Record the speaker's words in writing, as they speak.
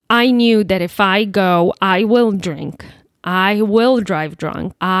I knew that if I go, I will drink. I will drive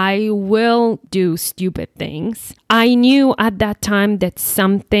drunk. I will do stupid things. I knew at that time that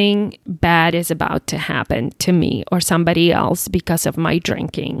something bad is about to happen to me or somebody else because of my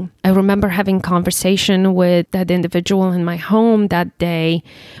drinking. I remember having conversation with that individual in my home that day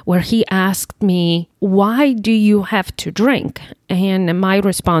where he asked me, "Why do you have to drink?" And my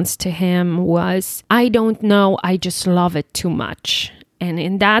response to him was, "I don't know. I just love it too much." And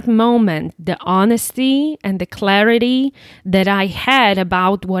in that moment, the honesty and the clarity that I had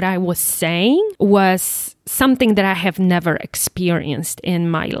about what I was saying was something that I have never experienced in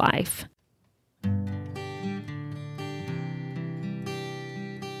my life.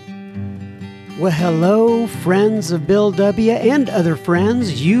 Well, hello, friends of Bill W. and other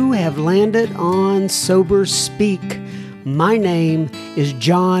friends. You have landed on Sober Speak. My name is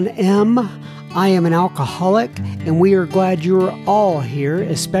John M. I am an alcoholic, and we are glad you are all here,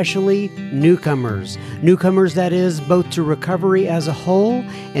 especially newcomers. Newcomers, that is, both to recovery as a whole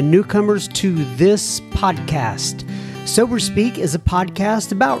and newcomers to this podcast. Sober Speak is a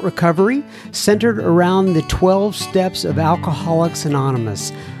podcast about recovery centered around the 12 steps of Alcoholics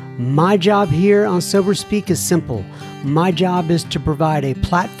Anonymous. My job here on Sober Speak is simple. My job is to provide a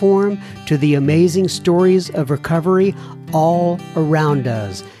platform to the amazing stories of recovery all around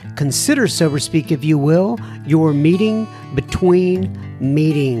us. Consider Sober Speak, if you will, your meeting between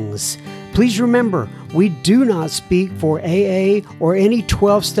meetings. Please remember, we do not speak for AA or any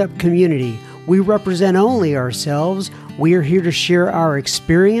 12-step community. We represent only ourselves. We are here to share our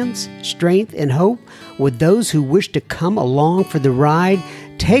experience, strength, and hope with those who wish to come along for the ride.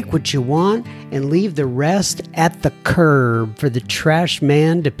 Take what you want and leave the rest at the curb for the trash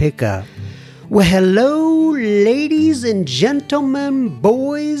man to pick up. Well, hello, ladies and gentlemen,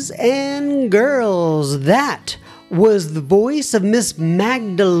 boys and girls. That was the voice of Miss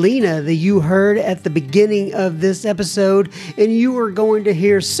Magdalena that you heard at the beginning of this episode, and you are going to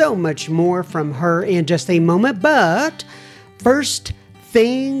hear so much more from her in just a moment. But first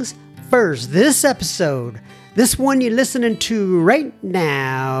things first, this episode, this one you're listening to right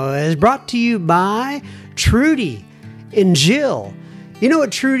now, is brought to you by Trudy and Jill. You know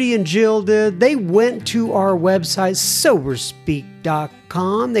what Trudy and Jill did? They went to our website,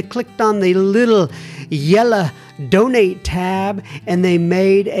 soberspeak.com. They clicked on the little yellow donate tab, and they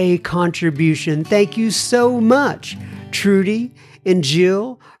made a contribution. Thank you so much, Trudy and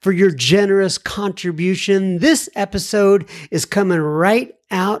Jill, for your generous contribution. This episode is coming right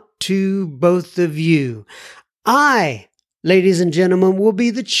out to both of you. I, ladies and gentlemen, will be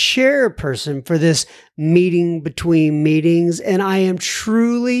the chairperson for this meeting between meetings, and I am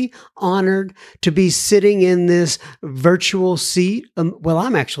truly honored to be sitting in this virtual seat. Well,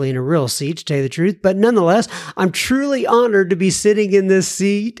 I'm actually in a real seat, to tell you the truth, but nonetheless, I'm truly honored to be sitting in this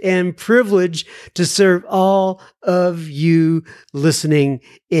seat and privileged to serve all of you listening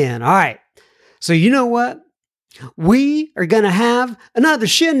in. All right, so you know what? We are going to have another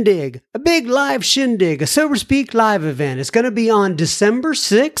shindig, a big live shindig, a Sober Speak live event. It's going to be on December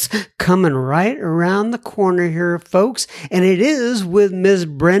 6th, coming right around the corner here, folks. And it is with Miss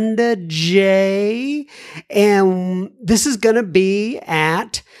Brenda J. And this is going to be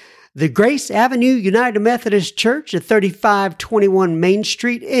at the Grace Avenue United Methodist Church at 3521 Main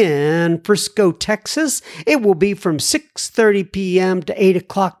Street in Frisco, Texas. It will be from 6:30 p.m. to 8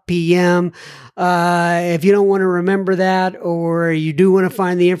 o'clock p.m. If you don't want to remember that, or you do want to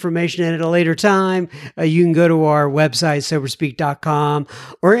find the information at a later time, you can go to our website, soberspeak.com,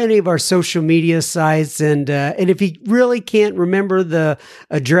 or any of our social media sites. And if you really can't remember the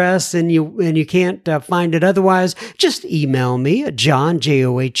address and you can't find it otherwise, just email me at John,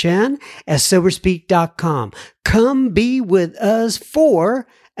 John, at soberspeak.com. Come be with us for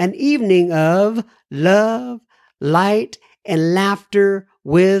an evening of love, light, and laughter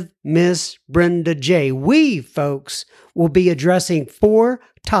with Miss Brenda J. We, folks, will be addressing 4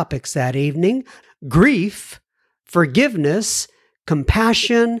 topics that evening: grief, forgiveness,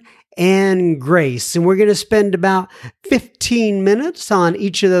 compassion, and grace. And we're going to spend about 15 minutes on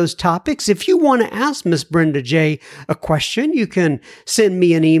each of those topics. If you want to ask Miss Brenda J. a question, you can send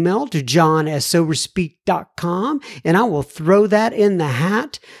me an email to john@soberspeak.com, and I will throw that in the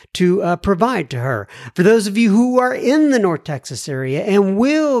hat to provide to her. For those of you who are in the North Texas area and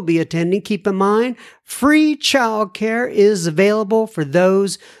will be attending, keep in mind, free childcare is available for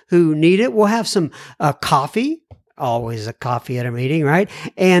those who need it. We'll have some coffee. Always a coffee at a meeting, right?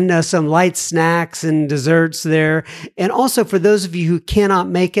 And some light snacks and desserts there. And also for those of you who cannot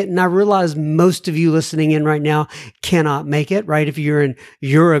make it, and I realize most of you listening in right now cannot make it, right? If you're in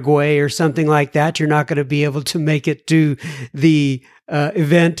Uruguay or something like that, you're not going to be able to make it to the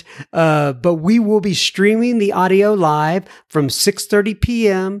event. But we will be streaming the audio live from 6:30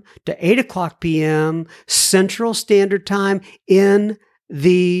 p.m. to 8 o'clock p.m. Central Standard Time in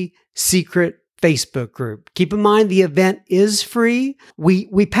the secret Facebook group. Keep in mind, the event is free.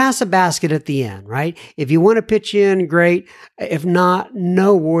 We pass a basket at the end, right? If you want to pitch in, great. If not,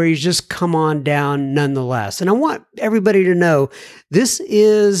 no worries. Just come on down nonetheless. And I want everybody to know this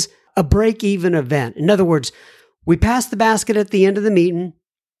is a break-even event. In other words, we pass the basket at the end of the meeting.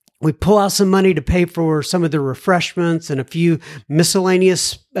 We pull out some money to pay for some of the refreshments and a few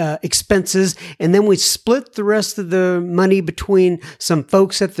miscellaneous expenses. And then we split the rest of the money between some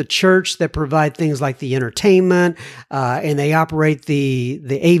folks at the church that provide things like the entertainment, and they operate the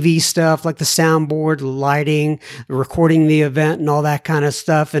AV stuff like the soundboard, the lighting, recording the event and all that kind of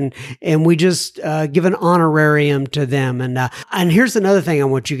stuff. And we just give an honorarium to them. And here's another thing I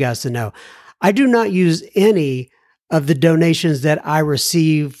want you guys to know. I do not use any of the donations that I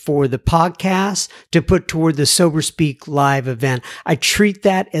receive for the podcast to put toward the Sober Speak live event. I treat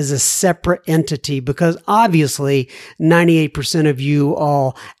that as a separate entity because obviously 98% of you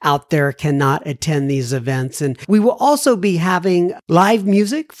all out there cannot attend these events. And we will also be having live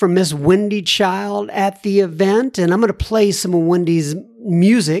music from Miss Wendy Child at the event. And I'm going to play some of Wendy's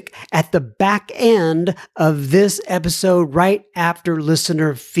music at the back end of this episode right after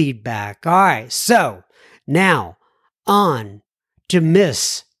listener feedback. All right. So now, on to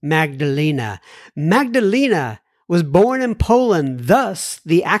Miss Magdalena. Magdalena was born in Poland, thus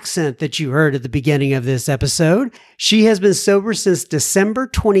the accent that you heard at the beginning of this episode. She has been sober since December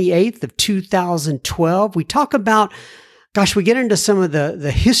 28th of 2012. We talk about, we get into some of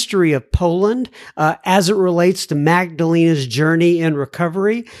the history of Poland as it relates to Magdalena's journey in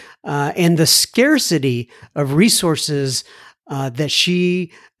recovery and the scarcity of resources that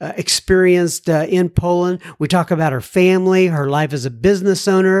she experienced in Poland. We talk about her family, her life as a business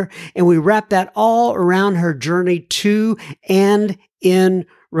owner, and we wrap that all around her journey to and in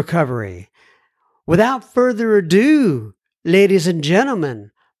recovery. Without further ado, ladies and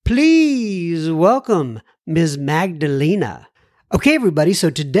gentlemen, please welcome Ms. Magdalena. Okay, everybody, so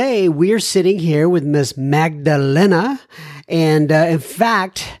today we are sitting here with Miss Magdalena, and in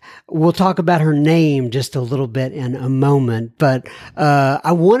fact, we'll talk about her name just a little bit in a moment, but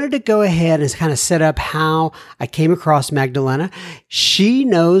I wanted to go ahead and kind of set up how I came across Magdalena. She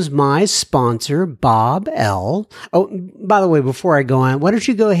knows my sponsor, Bob L. Oh, by the way, before I go on, why don't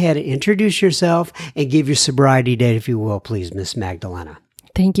you go ahead and introduce yourself and give your sobriety date, if you will, please, Miss Magdalena.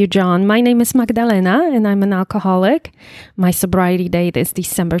 Thank you, John. My name is Magdalena, and I'm an alcoholic. My sobriety date is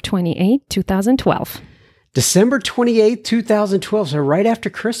December 28, 2012. December 28th, 2012, so right after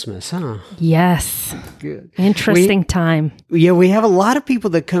Christmas, huh? Yes. Good. Interesting time. Yeah, we have a lot of people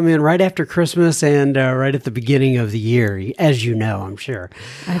that come in right after Christmas and right at the beginning of the year, as you know, I'm sure.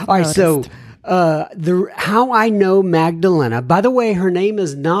 I've All right, noticed. so how I know Magdalena, by the way, her name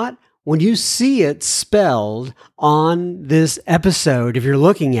is not, when you see it spelled on this episode, if you're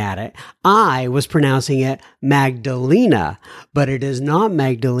looking at it, I was pronouncing it Magdalena, but it is not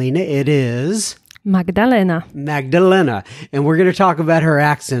Magdalena, it is Magdalena. Magdalena. And we're going to talk about her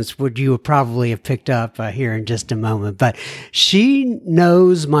accents, which you would probably have picked up here in just a moment. But she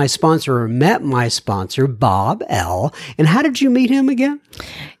knows my sponsor, or met my sponsor, Bob L. And how did you meet him again?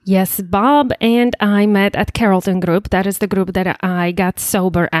 Yes, Bob and I met at Carrollton Group. That is the group that I got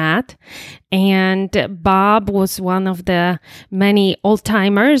sober at. And Bob was one of the many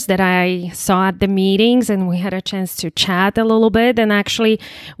old-timers that I saw at the meetings, and we had a chance to chat a little bit. And actually,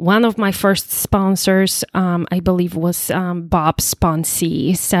 one of my first sponsors, I believe, was Bob's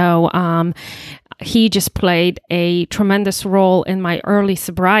sponsee. So he just played a tremendous role in my early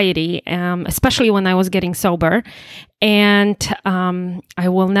sobriety, especially when I was getting sober. And I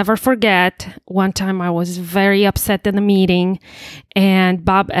will never forget, one time I was very upset in a meeting, and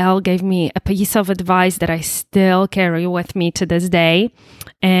Bob L. gave me a piece of advice that I still carry with me to this day.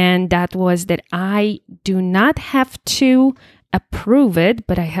 And that was that I do not have to approve it,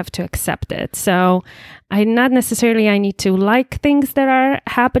 but I have to accept it. So I need to like things that are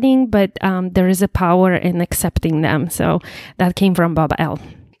happening, but there is a power in accepting them. So that came from Bob L.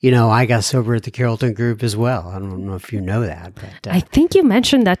 You know, I got sober at the Carrollton Group as well. I don't know if you know that, but I think you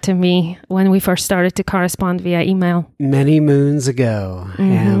mentioned that to me when we first started to correspond via email. Many moons ago. Mm-hmm.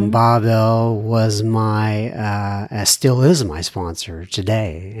 And Bob L. was still is my sponsor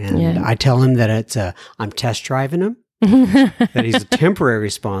today. And I tell him that I'm test driving him. That he's a temporary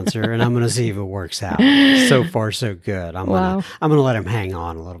sponsor, and I'm going to see if it works out. So far, so good. I'm going to let him hang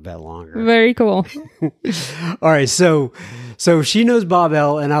on a little bit longer. Very cool. All right, so So she knows Bob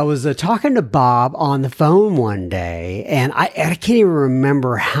L, and I was talking to Bob on the phone one day, and I can't even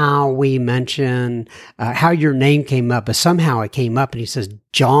remember how we mentioned how your name came up, but somehow it came up, and he says,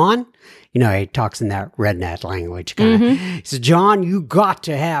 John? You know, he talks in that redneck language kind of. He says, John, you got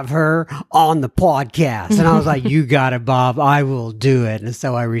to have her on the podcast. And I was like, you got it, Bob. I will do it. And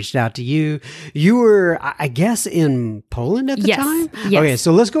so I reached out to you. You were, I guess, in Poland at the time? Yes. Okay,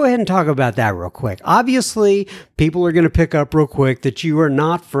 so let's go ahead and talk about that real quick. Obviously, people are going to pick up real quick that you are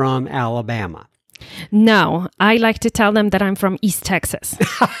not from Alabama. No, I like to tell them that I'm from East Texas.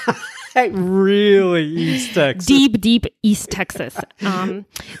 Really, East Texas. Deep East Texas.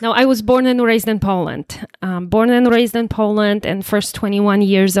 Now, I was born and raised in Poland. And first 21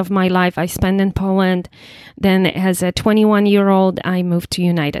 years of my life I spent in Poland. Then as a 21-year-old, I moved to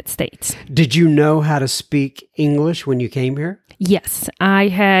United States. Did you know how to speak English when you came here? Yes, I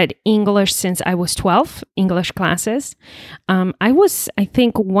had English since I was 12, English classes. I was, I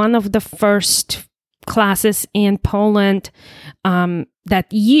think, one of the first classes in Poland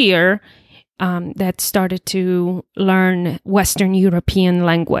that year that started to learn Western European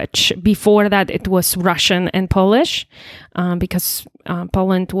language. Before that, it was Russian and Polish because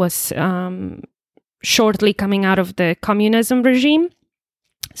Poland was shortly coming out of the communism regime.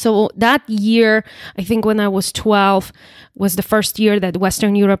 So that year, I think when I was 12, was the first year that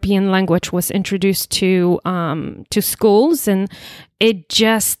Western European language was introduced to schools, and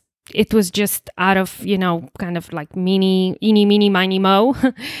it was just out of, you know, kind of like eeny, meeny, miny, mo,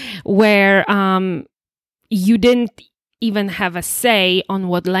 where you didn't even have a say on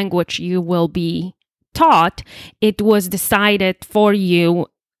what language you will be taught. It was decided for you,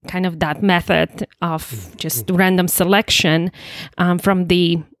 kind of that method of just random selection from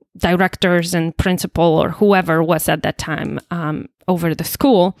the directors and principal or whoever was at that time over the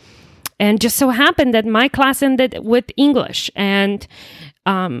school. And just so happened that my class ended with English. And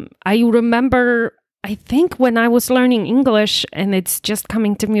I remember, I think when I was learning English, and it's just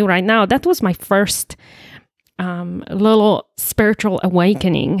coming to me right now, that was my first little spiritual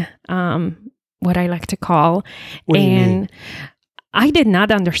awakening, what I like to call. What do you mean? I did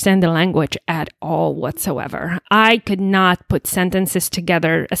not understand the language at all whatsoever. I could not put sentences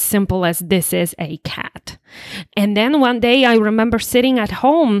together as simple as this is a cat. And then one day I remember sitting at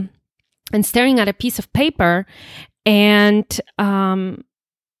home and staring at a piece of paper, and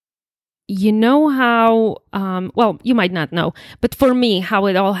you know how, well, you might not know, but for me, how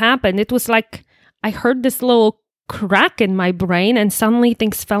it all happened, it was like I heard this little crack in my brain, and suddenly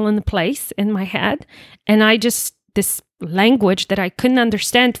things fell into place in my head. And this language that I couldn't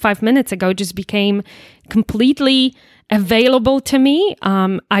understand 5 minutes ago just became completely available to me.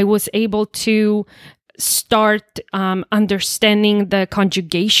 I was able to start understanding the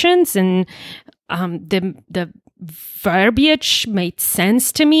conjugations, and the verbiage made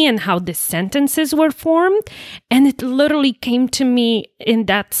sense to me, and how the sentences were formed. And it literally came to me in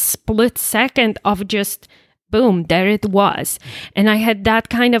that split second of just boom, there it was. And I had that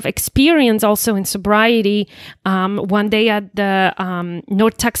kind of experience also in sobriety one day at the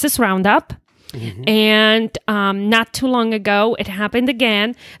North Texas Roundup. Mm-hmm. And not too long ago, it happened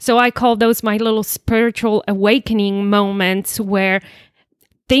again. So I call those my little spiritual awakening moments, where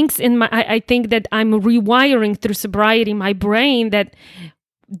things I think that I'm rewiring through sobriety my brain, that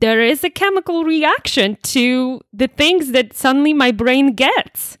there is a chemical reaction to the things that suddenly my brain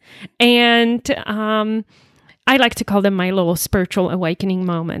gets. And I like to call them my little spiritual awakening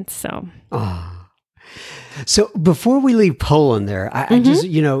moments. So. So before we leave Poland there, I just,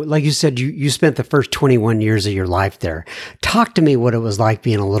 you know, like you said, you spent the first 21 years of your life there. Talk to me what it was like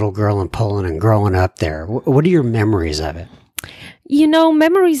being a little girl in Poland and growing up there. What are your memories of it? You know,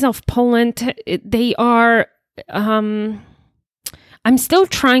 memories of Poland, they are... I'm still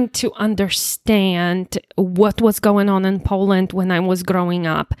trying to understand what was going on in Poland when I was growing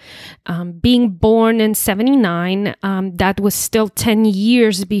up. Being born in 1979, that was still 10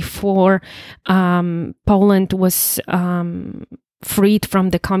 years before Poland was freed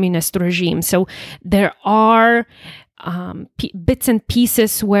from the communist regime. So there are bits and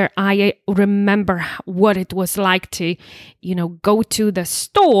pieces where I remember what it was like to, you know, go to the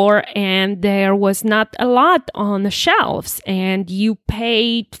store and there was not a lot on the shelves, and you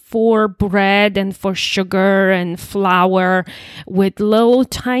paid for bread and for sugar and flour with little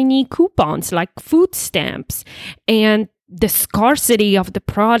tiny coupons like food stamps. And the scarcity of the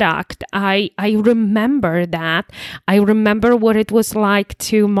product, I remember that. I remember what it was like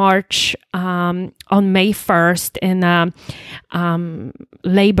to march on May 1st in a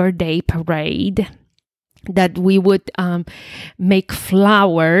Labor Day parade. that we would make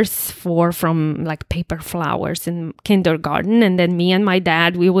flowers from like paper flowers in kindergarten. And then me and my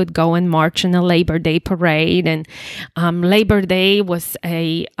dad, we would go and march in a Labor Day parade. And Labor Day was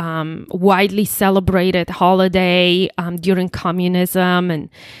a widely celebrated holiday during communism. And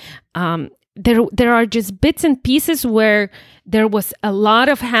there are just bits and pieces where there was a lot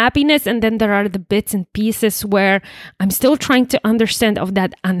of happiness, and then there are the bits and pieces where I'm still trying to understand of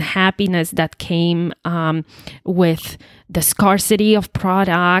that unhappiness that came with the scarcity of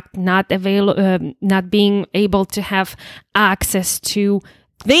product, not being able to have access to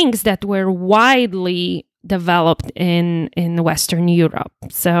things that were widely developed in Western Europe.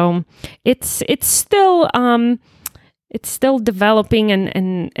 So it's still developing,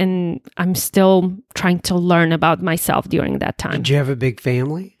 and I'm still trying to learn about myself during that time. Did you have a big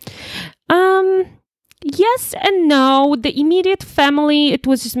family? Yes and no. The immediate family, it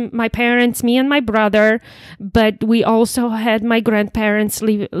was just my parents, me and my brother, but we also had my grandparents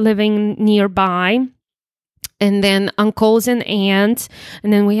living nearby, and then uncles and aunts,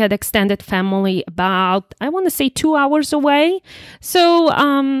 and then we had extended family about, I want to say, 2 hours away. So,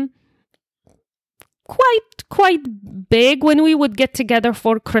 quite big. When we would get together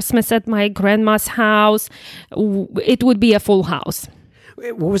for Christmas at my grandma's house, it would be a full house.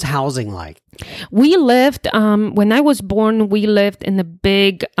 What was housing like? We lived, when I was born, we lived in a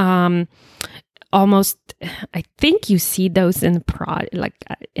big, almost, I think you see those in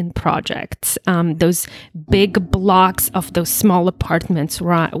projects, those big blocks of those small apartments,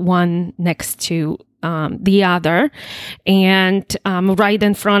 one next to the other, and right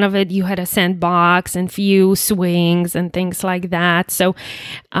in front of it you had a sandbox and few swings and things like that. So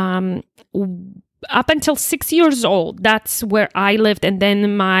up until 6 years old, that's where I lived. And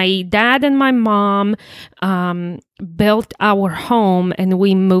then my dad and my mom built our home, and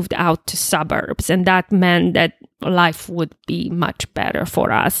we moved out to suburbs, and that meant that life would be much better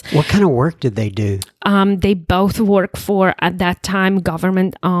for us. What kind of work did they do? They both worked for, at that time,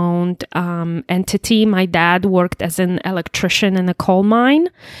 government-owned entity. My dad worked as an electrician in a coal mine.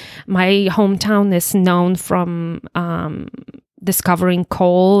 My hometown is known from discovering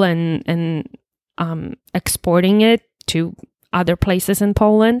coal and exporting it to other places in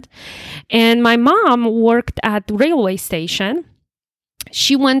Poland. And my mom worked at railway station.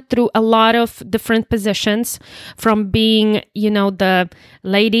 She went through a lot of different positions, from being, the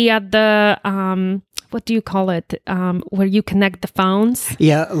lady at the, what do you call it? Where you connect the phones?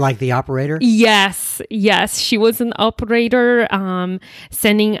 Yeah, like the operator? Yes. She was an operator,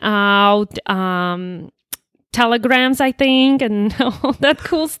 sending out telegrams, I think, and all that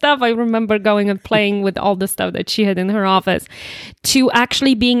cool stuff. I remember going and playing with all the stuff that she had in her office, to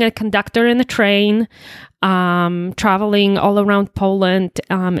actually being a conductor in a train, traveling all around Poland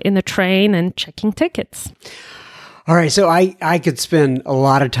in a train and checking tickets. All right, so I could spend a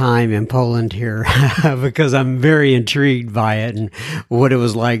lot of time in Poland here because I'm very intrigued by it and what it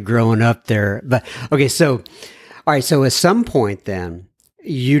was like growing up there. But okay, so all right, so at some point then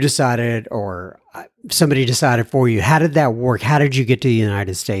you decided, or somebody decided for you. How did that work? How did you get to the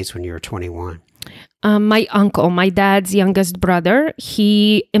United States when you were 21? My uncle, my dad's youngest brother,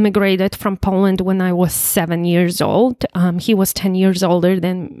 he immigrated from Poland when I was 7 years old. He was 10 years older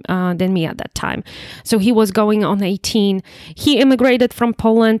than me at that time. So he was going on 18. He immigrated from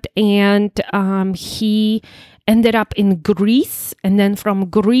Poland, and he ended up in Greece. And then from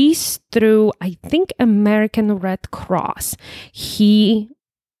Greece through, I think, American Red Cross, he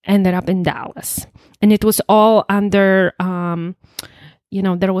ended up in Dallas. And it was all under...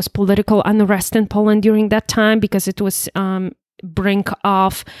 there was political unrest in Poland during that time, because it was brink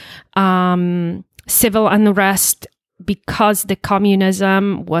of civil unrest, because the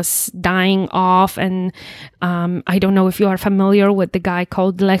communism was dying off. And I don't know if you are familiar with the guy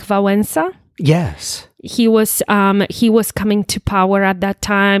called Lech Wałęsa. Yes. He was coming to power at that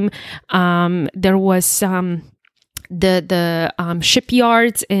time. There was the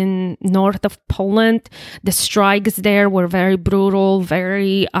shipyards in north of Poland. The strikes there were very brutal,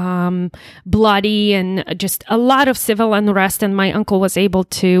 very bloody, and just a lot of civil unrest. And my uncle was able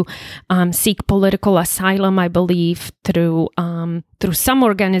to seek political asylum, I believe, through some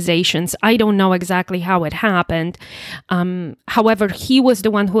organizations. I don't know exactly how it happened. However, he was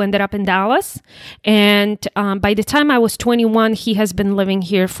the one who ended up in Dallas. And by the time I was 21, he has been living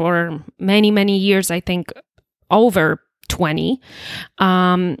here for many, many years, I think over 20,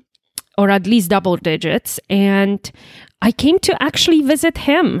 or at least double digits. And I came to actually visit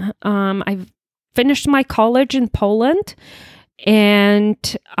him. I finished my college in Poland, and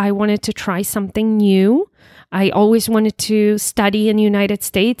I wanted to try something new. I always wanted to study in the United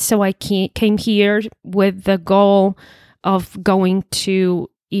States, so I came here with the goal of going to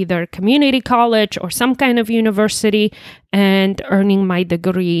either community college or some kind of university and earning my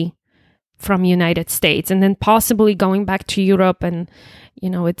degree from United States, and then possibly going back to Europe. And,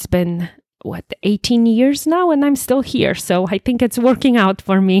 it's been 18 years now, and I'm still here. So I think it's working out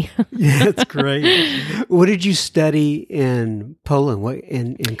for me. Yeah, that's great. What did you study in Poland? What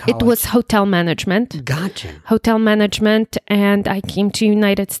in college? It was hotel management. Gotcha. Hotel management, and I came to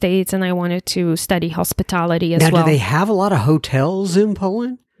United States, and I wanted to study hospitality as now, well. Do they have a lot of hotels in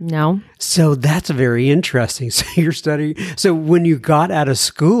Poland? No. So that's very interesting. So you're studying. So when you got out of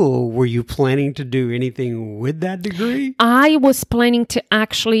school, were you planning to do anything with that degree? I was planning to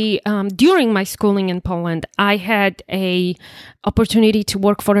actually, during my schooling in Poland, I had a opportunity to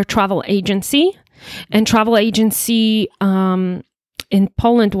work for a travel agency. And travel agency in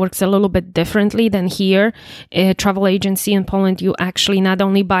Poland works a little bit differently than here. A travel agency in Poland, you actually not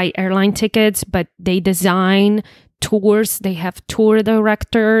only buy airline tickets, but they design tours. They have tour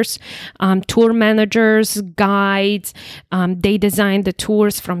directors, tour managers, guides. They design the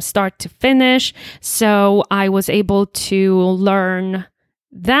tours from start to finish. So I was able to learn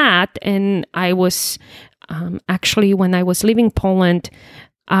that. And I was actually, when I was leaving Poland,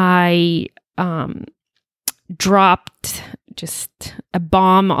 I dropped just a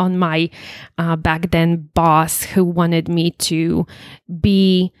bomb on my back then boss, who wanted me to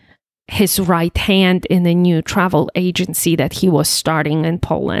be his right hand in a new travel agency that he was starting in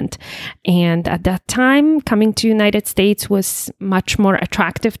Poland. And at that time, coming to United States was much more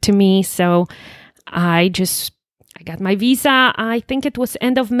attractive to me. So I got my visa. I think it was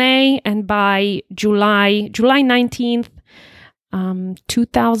end of May. And by July 19th,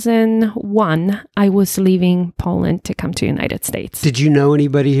 2001, I was leaving Poland to come to United States. Did you know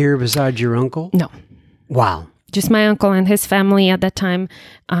anybody here besides your uncle? No. Wow. Just my uncle and his family at that time.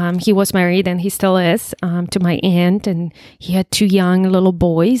 He was married, and he still is, to my aunt, and he had 2 young little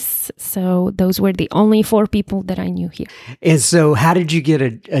boys. So those were the only 4 people that I knew here. And so how did you get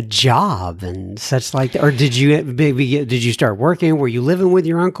a job and such like that? Or did you start working? Were you living with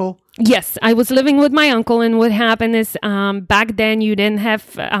your uncle? Yes, I was living with my uncle, and what happened is back then you didn't have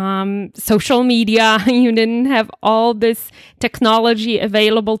social media, you didn't have all this technology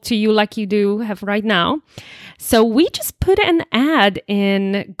available to you like you do have right now. So we just put an ad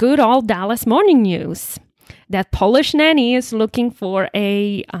in good old Dallas Morning News that Polish nanny is looking for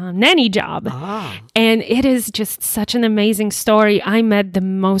a nanny job. And it is just such an amazing story. I met the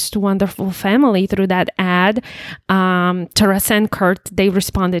most wonderful family through that ad. Teresa and Kurt, they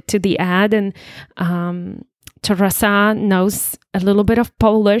responded to the ad, and Teresa knows a little bit of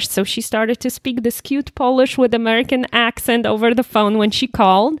Polish, so she started to speak this cute Polish with American accent over the phone when she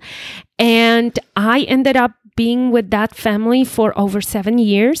called. And I ended up being with that family for over 7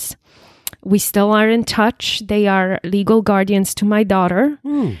 years. We still are in touch. They are legal guardians to my daughter.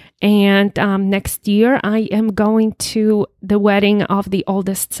 And next year, I am going to the wedding of the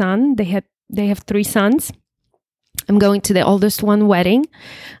oldest son. They have 3 sons. I'm going to the oldest one wedding.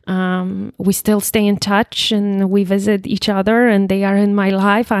 We still stay in touch, and we visit each other, and they are in my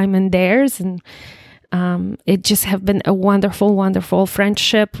life. I'm in theirs. And it just have been a wonderful, wonderful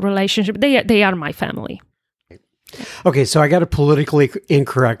friendship, relationship. They are my family. Okay, so I got a politically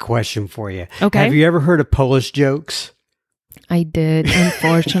incorrect question for you. Okay. Have you ever heard of Polish jokes? I did,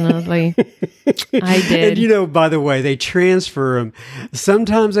 unfortunately. I did. And by the way, they transfer them.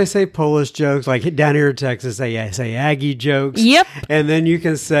 Sometimes they say Polish jokes, like down here in Texas, they say Aggie jokes. Yep. And then you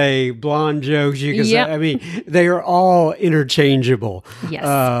can say blonde jokes. You can say, they are all interchangeable. Yes.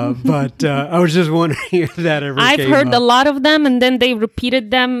 But I was just wondering if that ever I've came heard up. a lot of them, and then they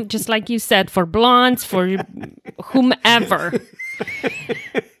repeated them, just like you said, for blondes, for whomever.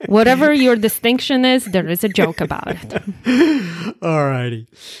 Whatever your distinction is, there is a joke about it. All righty.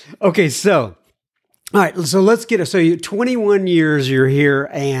 Okay, so, all right, so let's get it. So you 21 years you're here,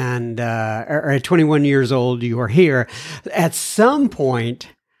 and or at 21 years old you are here. At some point,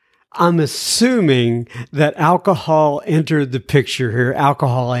 I'm assuming that alcohol entered the picture here,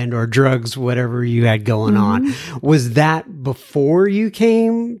 alcohol and or drugs, whatever you had going on. Was that before you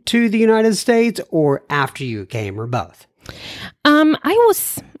came to the United States or after you came, or both? I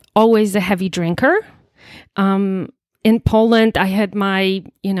was always a heavy drinker. In Poland, I had my,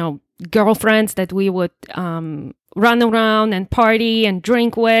 girlfriends that we would run around and party and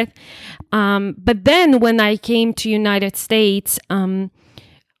drink with. But then when I came to United States,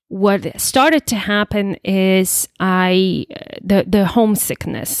 what started to happen is the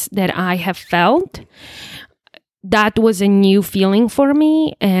homesickness that I have felt. that was a new feeling for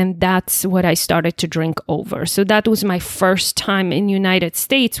me, and that's what I started to drink over. So that was my first time in United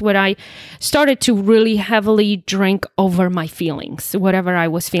States where I started to really heavily drink over my feelings, whatever I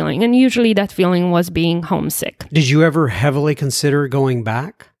was feeling. And usually that feeling was being homesick. Did you ever heavily consider going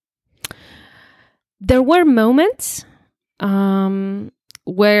back? There were moments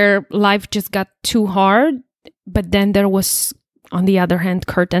where life just got too hard, but then there was, on the other hand,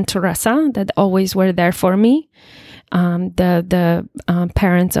 Kurt and Teresa that always were there for me, the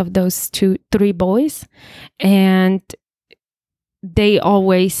parents of those 3 boys, and they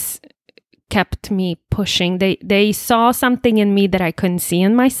always kept me pushing. They saw something in me that I couldn't see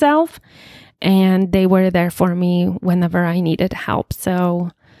in myself, and they were there for me whenever I needed help. So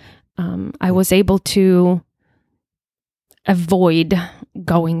I was able to avoid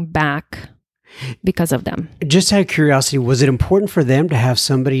going back because of them. Just out of curiosity, was it important for them to have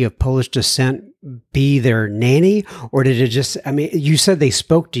somebody of Polish descent be their nanny? Or did it just, I mean, you said they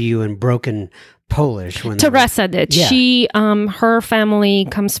spoke to you in broken Polish. When Teresa did. Yeah. She, her family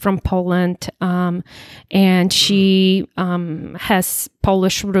comes from Poland, and she has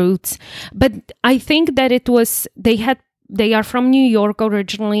Polish roots. But I think that it was, they are from New York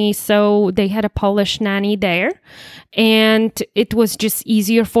originally, so they had a Polish nanny there. And it was just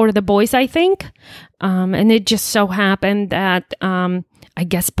easier for the boys, I think. And it just so happened that I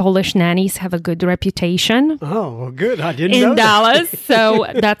guess Polish nannies have a good reputation. Oh, well, good. I didn't know in Dallas. So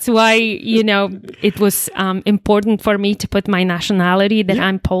that's why, it was important for me to put my nationality, that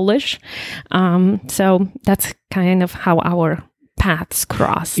I'm Polish. So that's kind of how our paths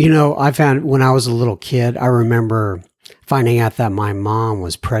crossed. I found when I was a little kid, I remember finding out that my mom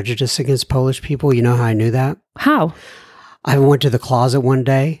was prejudiced against Polish people. You know how I knew that? How? I went to the closet one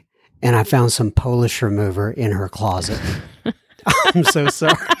day and I found some Polish remover in her closet. I'm so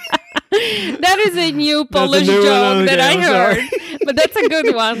sorry. That is a new Polish joke that I heard. But that's a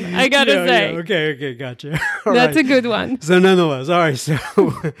good one, I gotta say. Yeah, okay, gotcha. That's a good one. So nonetheless, all right, so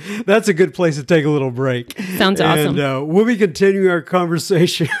that's a good place to take a little break. Sounds awesome. And we'll be continuing our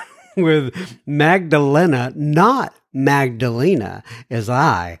conversation with Magdalena, not Magdalena, as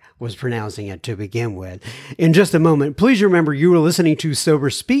I was pronouncing it to begin with, in just a moment. Please remember you are listening to Sober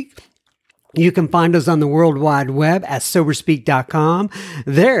Speak. You can find us on the World Wide Web at soberspeak.com.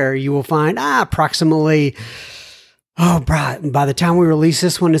 There you will find approximately, by the time we release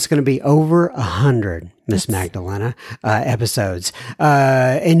this one, it's going to be over 100, Miss Magdalena, episodes.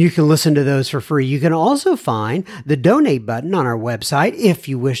 And you can listen to those for free. You can also find the donate button on our website if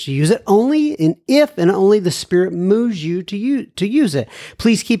you wish to use it, if and only the Spirit moves you to use it.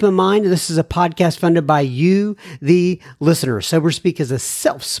 Please keep in mind, this is a podcast funded by you, the listener. Sober Speak is a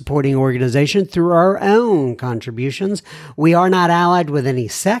self-supporting organization through our own contributions. We are not allied with any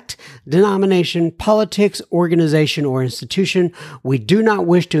sect, denomination, politics, organization, or institution. We do not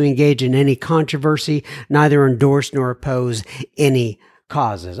wish to engage in any controversy, neither endorse nor oppose any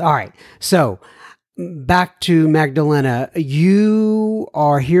causes. All right. So back to Magdalena. You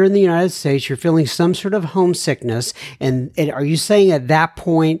are here in the United States. You're feeling some sort of homesickness. And are you saying at that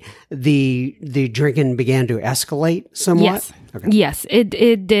point the drinking began to escalate somewhat? Yes. Okay. Yes,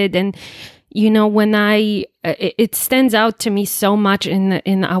 it did. And when it stands out to me so much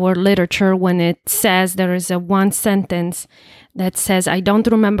in our literature when it says, there is a one sentence that says, I don't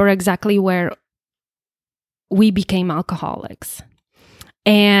remember exactly where we became alcoholics.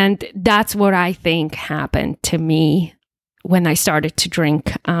 And that's what I think happened to me when I started to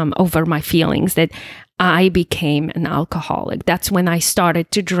drink over my feelings, that I became an alcoholic. That's when I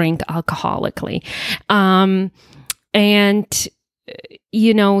started to drink alcoholically. And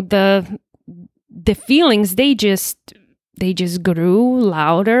the feelings, they just grew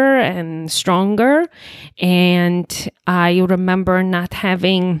louder and stronger. And I remember not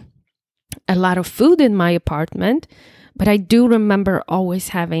having a lot of food in my apartment, but I do remember always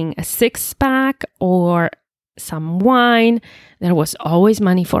having a 6-pack or some wine. There was always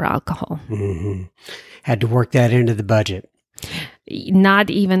money for alcohol. Mm-hmm. Had to work that into the budget. Not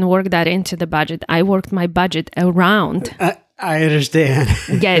even work that into the budget. I worked my budget around. I understand.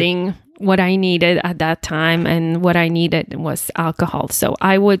 Getting what I needed at that time, and what I needed was alcohol. So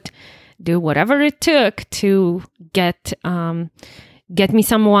I would do whatever it took to get me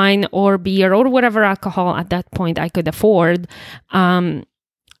some wine or beer or whatever alcohol at that point I could afford.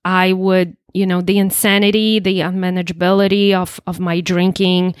 I would, the insanity, the unmanageability of my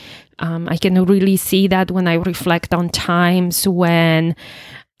drinking. I can really see that when I reflect on times when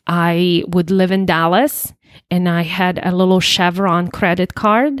I would live in Dallas and I had a little Chevron credit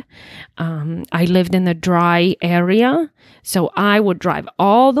card. I lived in a dry area, so I would drive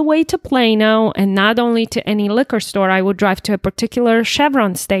all the way to Plano, and not only to any liquor store, I would drive to a particular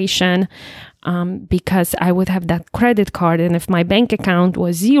Chevron station because I would have that credit card. And if my bank account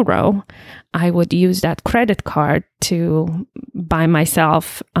was zero, I would use that credit card to buy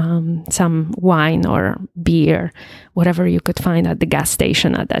myself some wine or beer, whatever you could find at the gas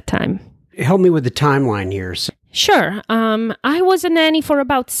station at that time. Help me with the timeline here. Sure. I was a nanny for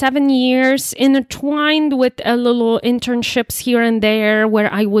about 7 years, intertwined with a little internships here and there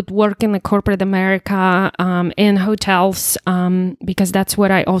where I would work in the corporate America, in hotels, because that's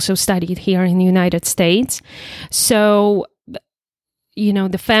what I also studied here in the United States. So,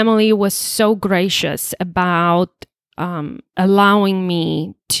 the family was so gracious about allowing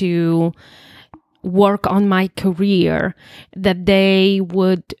me to work on my career that they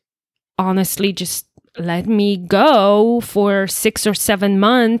would honestly just let me go for 6 or 7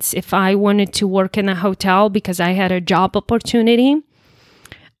 months if I wanted to work in a hotel because I had a job opportunity.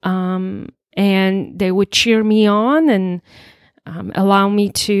 And they would cheer me on and allow me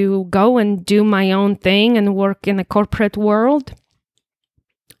to go and do my own thing and work in the corporate world,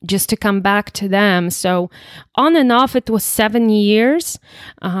 just to come back to them. So on and off, it was 7 years.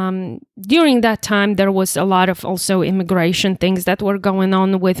 During that time, there was a lot of also immigration things that were going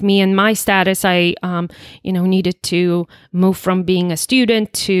on with me and my status. I, needed to move from being a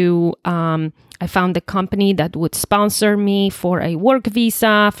student to, I found a company that would sponsor me for a work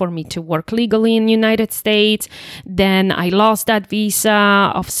visa for me to work legally in the United States. Then I lost that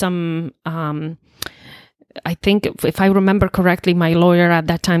visa of some, I think if I remember correctly, my lawyer at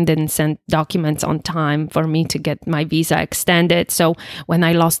that time didn't send documents on time for me to get my visa extended. So when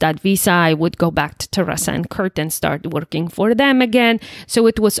I lost that visa, I would go back to Teresa and Kurt and start working for them again. So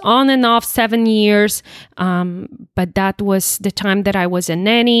it was on and off 7 years. But that was the time that I was a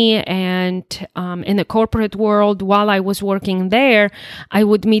nanny. And in the corporate world, while I was working there, I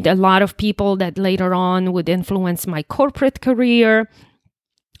would meet a lot of people that later on would influence my corporate career.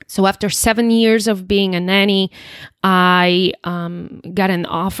 So after 7 years of being a nanny, I got an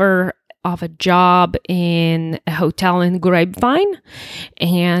offer of a job in a hotel in Grapevine.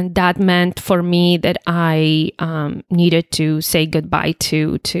 And that meant for me that I needed to say goodbye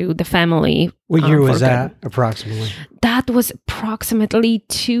to the family. What year was that approximately? That was approximately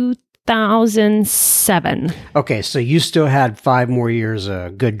 2007. Okay, so you still had 5 more years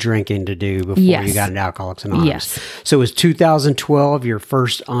of good drinking to do before you got into Alcoholics Anonymous. Yes. So was 2012 your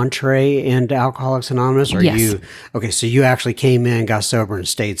first entree into Alcoholics Anonymous? Or yes. So you actually came in, got sober, and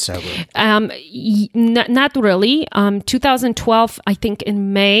stayed sober? Not really. 2012, I think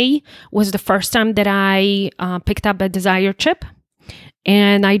in May, was the first time that I picked up a Desire chip.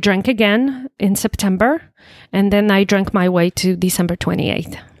 And I drank again in September. And then I drank my way to December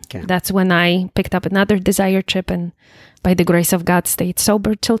 28th. Okay. That's when I picked up another Desire chip and by the grace of God stayed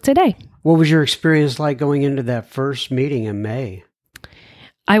sober till today. What was your experience like going into that first meeting in May?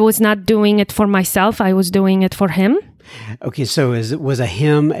 I was not doing it for myself. I was doing it for him. Okay, so was a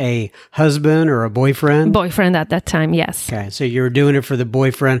him a husband or a boyfriend? Boyfriend at that time, yes. Okay, so you were doing it for the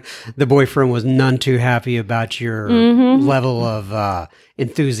boyfriend. The boyfriend was none too happy about your level of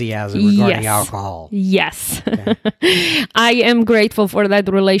enthusiasm regarding alcohol. Yes. Okay. I am grateful for that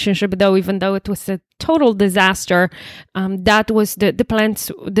relationship, though, even though it was a total disaster. That was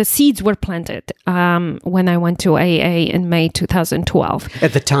the seeds were planted when I went to AA in May 2012.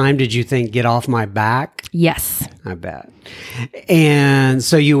 At the time, did you think, get off my back? Yes. I bet. And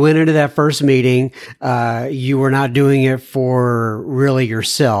so you went into that first meeting. You were not doing it for really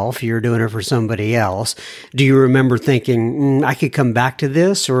yourself. You were doing it for somebody else. Do you remember thinking, I could come back to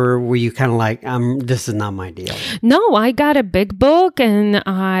this? Or were you kind of like, this is not my deal? No, I got a big book and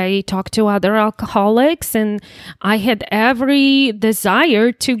I talked to other alcoholics and I had every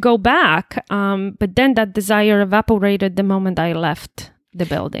desire to go back. But then that desire evaporated the moment I left the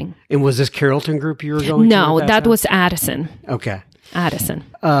building. And was this Carrollton group you were going to? No, that was Addison. Okay. Addison.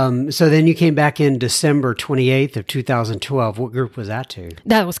 So then you came back in December 28th of 2012. What group was that to?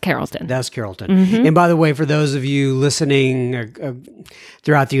 That was Carrollton. That's Carrollton. Mm-hmm. And by the way, for those of you listening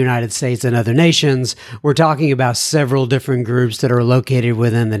throughout the United States and other nations, we're talking about several different groups that are located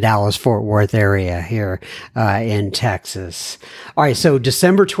within the Dallas-Fort Worth area here in Texas. All right, so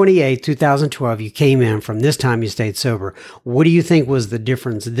December 28th, 2012, you came in. From this time, you stayed sober. What do you think was the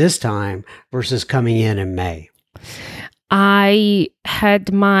difference this time versus coming in May? I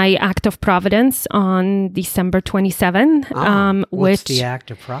had my act of providence on December 27, what's which the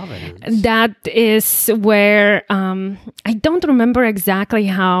act of providence? that is where I don't remember exactly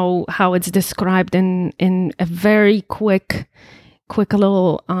how it's described in a very quick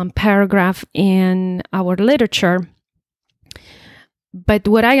little paragraph in our literature. But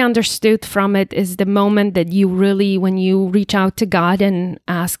what I understood from it is the moment that you really, when you reach out to God and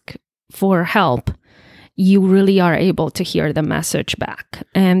ask for help, you really are able to hear the message back.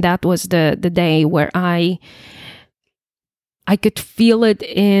 And that was the day where I could feel it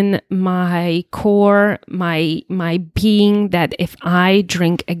in my core, my being, that if I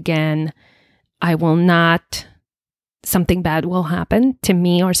drink again, I will not, something bad will happen to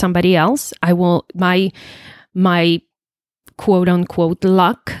me or somebody else. I will, my quote unquote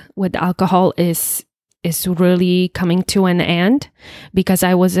luck with alcohol is really coming to an end, because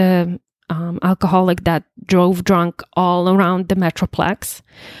I was a alcoholic that drove drunk all around the Metroplex.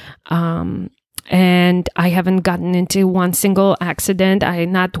 And I haven't gotten into one single accident.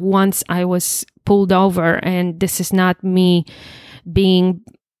 Not once I was pulled over. And this is not me being,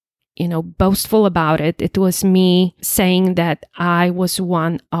 boastful about it. It was me saying that I was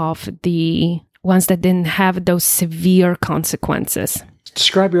one of the ones that didn't have those severe consequences.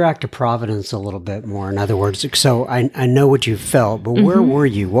 Describe your act of providence a little bit more. In other words, so I know what you felt, but where were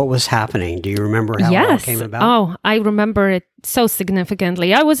you? What was happening? Do you remember how it all came about? Oh, I remember it so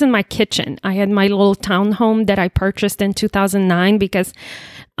significantly. I was in my kitchen. I had my little townhome that I purchased in 2009 because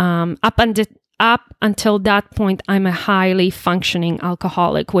up until that point, I'm a highly functioning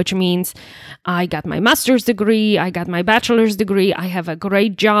alcoholic, which means I got my master's degree, I got my bachelor's degree, I have a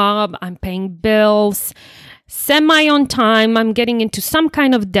great job, I'm paying bills, semi on time. I'm getting into some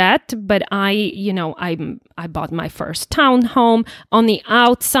kind of debt, but I bought my first townhome. On the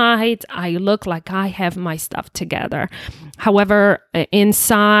outside, I look like I have my stuff together. However,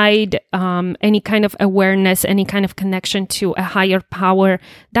 inside, any kind of awareness, any kind of connection to a higher power,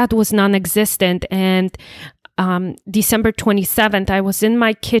 that was non-existent. And December 27th, I was in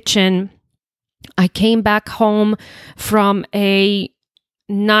my kitchen. I came back home from a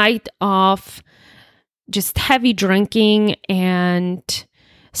night of just heavy drinking and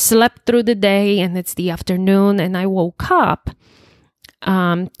slept through the day, and it's the afternoon, and I woke up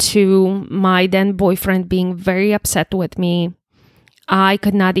to my then boyfriend being very upset with me. I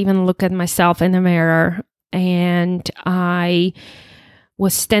could not even look at myself in the mirror, and I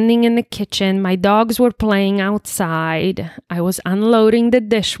was standing in the kitchen. My dogs were playing outside. I was unloading the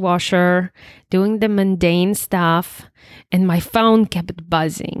dishwasher, doing the mundane stuff, and my phone kept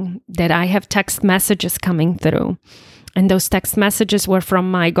buzzing that I have text messages coming through. And those text messages were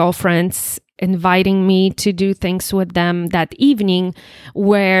from my girlfriends inviting me to do things with them that evening,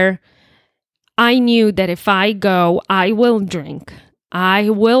 where I knew that if I go, I will drink,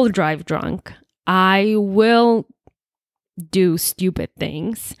 I will drive drunk, I will do stupid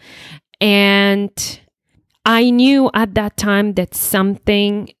things. And I knew at that time that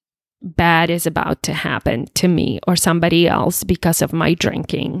something bad is about to happen to me or somebody else because of my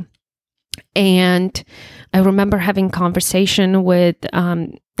drinking. And I remember having conversation with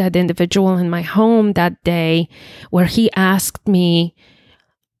that individual in my home that day, where he asked me,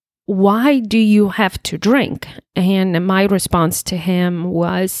 why do you have to drink? And my response to him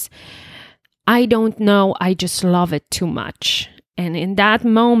was, I don't know, I just love it too much. And in that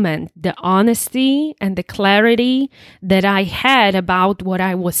moment, the honesty and the clarity that I had about what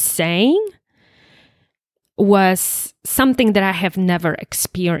I was saying was something that I have never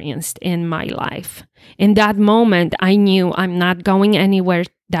experienced in my life. In that moment, I knew I'm not going anywhere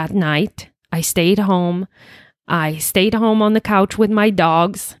that night. I stayed home. I stayed home on the couch with my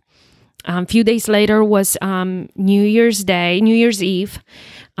dogs. A few days later was New Year's Eve.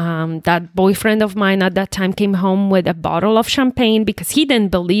 That boyfriend of mine at that time came home with a bottle of champagne because he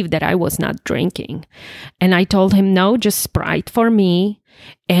didn't believe that I was not drinking. And I told him, no, just Sprite for me.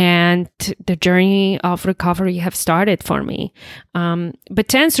 And the journey of recovery have started for me. But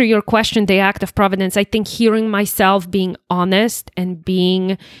to answer your question, the act of providence, I think hearing myself being honest and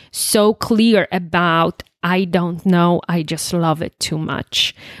being so clear about, I don't know, I just love it too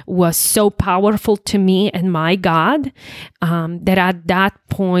much, was so powerful to me and my God, that at that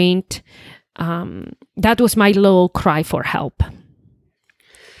point, that was my little cry for help.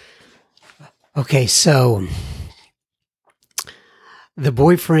 Okay, so the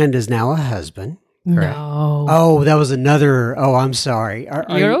boyfriend is now a husband. correct? No. Oh, that was another. Oh, I'm sorry. Are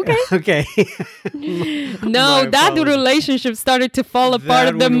You're you- okay. Okay. No, My that apologies. relationship started to fall apart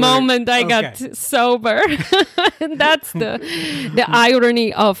That the one would- moment I got sober. And that's the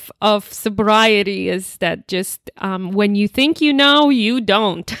irony of sobriety, is that just when you think you know, you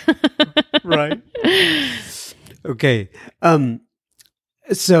don't. Right. Okay.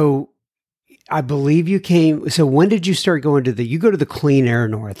 So I believe you came. So when did you start going to you go to the Clean Air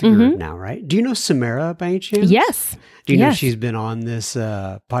North group now, right? Do you know Samara by any chance? Yes. Do you know Yes. she's been on this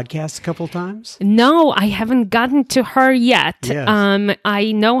podcast a couple times? No, I haven't gotten to her yet. Yes.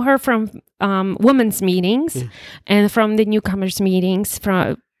 I know her from women's meetings and from the newcomers meetings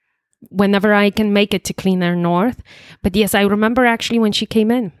from whenever I can make it to Clean Air North. But yes, I remember actually when she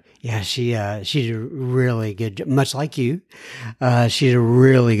came in. Yeah, she did a really good, much like you. She did a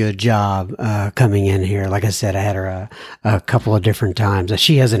really good job coming in here. Like I said, I had her a couple of different times.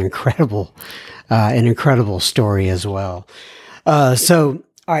 She has an incredible story as well. So,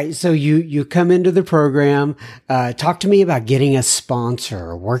 all right, so you come into the program. Talk to me about getting a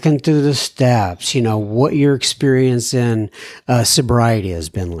sponsor, working through the steps. You know what your experience in sobriety has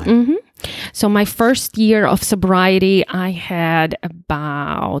been like. Mm-hmm. So my first year of sobriety, I had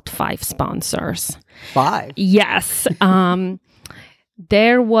about 5 sponsors. 5. Yes.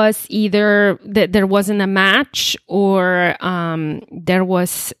 There was either there wasn't a match, or there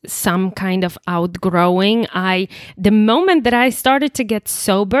was some kind of outgrowing. The moment that I started to get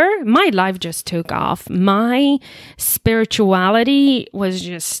sober, my life just took off. My spirituality was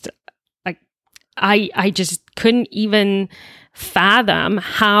just like, I just couldn't even fathom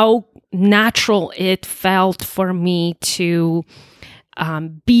how natural it felt for me to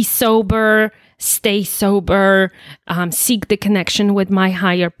be sober, stay sober, seek the connection with my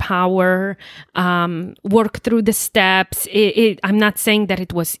higher power, work through the steps. I'm not saying that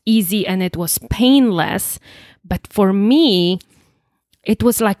it was easy and it was painless, but for me, it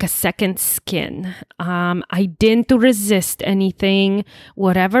was like a second skin. I didn't resist anything.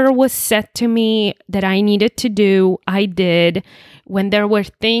 Whatever was said to me that I needed to do, I did. When there were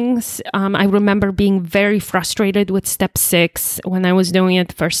things, I remember being very frustrated with step 6 when I was doing it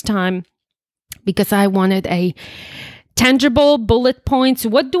the first time, because I wanted a tangible bullet points.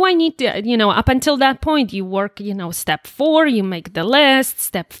 What do I need to, up until that point, you work, step 4, you make the list.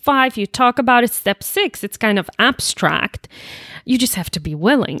 Step 5, you talk about it. Step 6, it's kind of abstract. You just have to be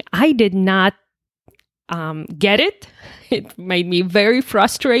willing. I did not get it. It made me very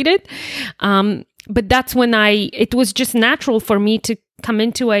frustrated. But that's when it was just natural for me to come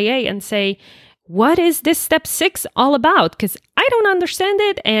into AA and say, what is this step 6 all about? Because I don't understand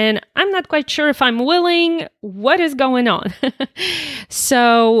it and I'm not quite sure if I'm willing. What is going on?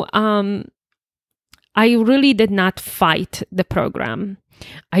 So I really did not fight the program.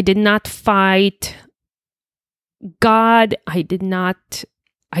 I did not fight God. I did not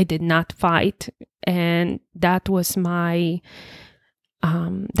fight. And that was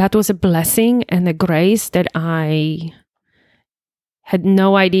that was a blessing and a grace that I had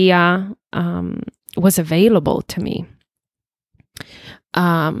no idea was available to me.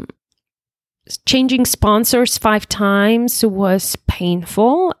 Changing sponsors 5 times was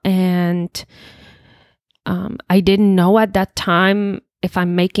painful, and I didn't know at that time if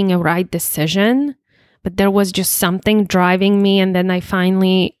I'm making a right decision, but there was just something driving me. And then I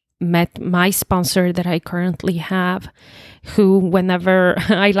finally met my sponsor that I currently have, who whenever,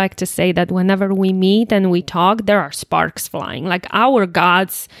 I like to say that whenever we meet and we talk, there are sparks flying. Like our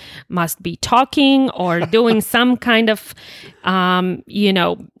gods must be talking or doing some kind of,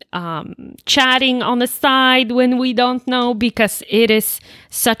 chatting on the side when we don't know, because it is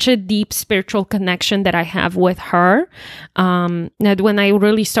such a deep spiritual connection that I have with her. That when I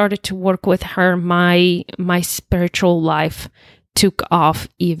really started to work with her, my spiritual life took off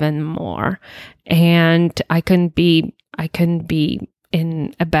even more, and I couldn't be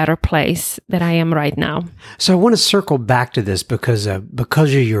in a better place than I am right now. So I want to circle back to this because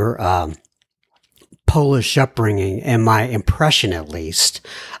of your Polish upbringing and my impression, at least,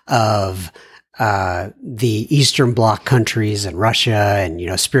 of the Eastern Bloc countries and Russia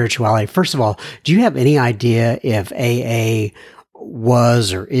and spirituality. First of all, do you have any idea if AA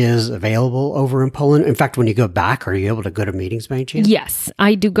was or is available over in Poland? In fact, when you go back, are you able to go to meetings by any chance? Yes,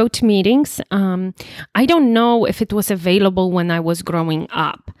 I do go to meetings. I don't know if it was available when I was growing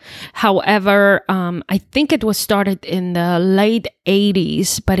up. However, I think it was started in the late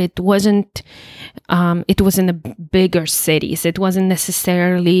 80s, but it wasn't. It was in the bigger cities. It wasn't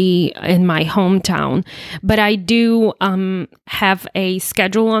necessarily in my hometown. But I do have a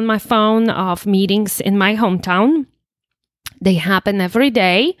schedule on my phone of meetings in my hometown. They happen every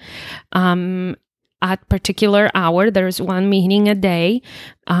day. at particular hour. There's one meeting a day.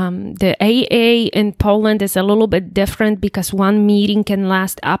 The AA in Poland is a little bit different because one meeting can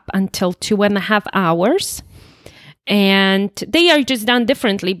last up until 2.5 hours. And they are just done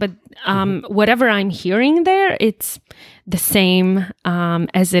differently. But whatever I'm hearing there, it's the same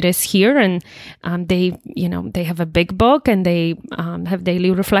as it is here. And they have a big book, and they have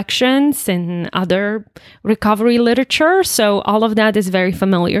daily reflections and other recovery literature. So all of that is very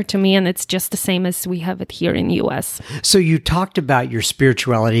familiar to me, and it's just the same as we have it here in the U.S. So you talked about your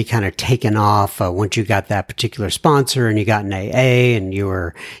spirituality kind of taking off once you got that particular sponsor and you got an AA and you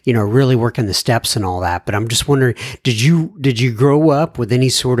were, really working the steps and all that. But I'm just wondering, did you grow up with any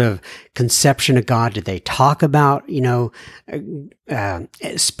sort of conception of God? Did they talk about,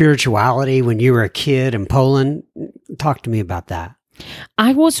 spirituality when you were a kid in Poland? Talk to me about that.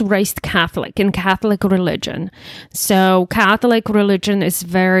 I was raised Catholic in Catholic religion. So Catholic religion is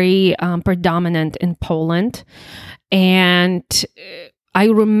very predominant in Poland. And I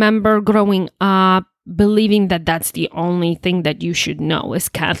remember growing up believing that that's the only thing that you should know is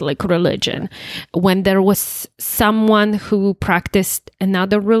Catholic religion. When there was someone who practiced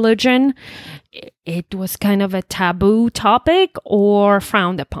another religion, it was kind of a taboo topic or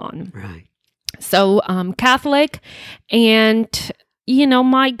frowned upon. Right. So Catholic, and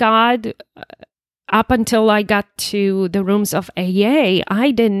my God, up until I got to the rooms of AA,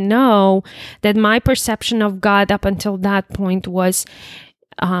 I didn't know that my perception of God up until that point was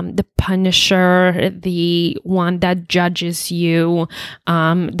the punisher, the one that judges you,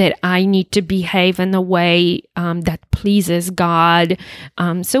 that I need to behave in a way that pleases God.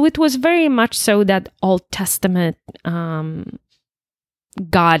 So it was very much so that Old Testament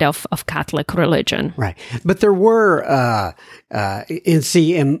God of Catholic religion. Right. But there were,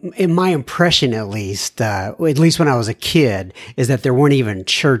 in my impression at least when I was a kid, is that there weren't even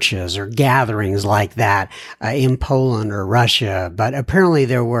churches or gatherings like that in Poland or Russia. But apparently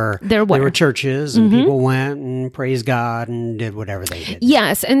there were churches, and people went and praised God and did whatever they did.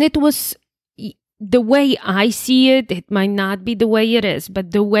 Yes. And it was, the way I see it, it might not be the way it is,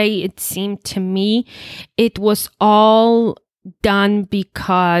 but the way it seemed to me, it was all done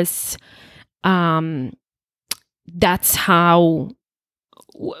because that's how,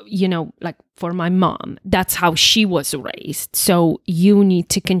 like for my mom, that's how she was raised. So you need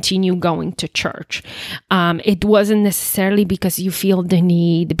to continue going to church. It wasn't necessarily because you feel the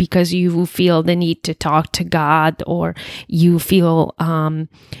need to talk to God, or you feel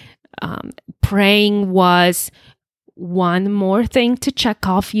praying was one more thing to check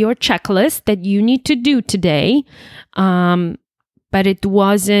off your checklist that you need to do today. But it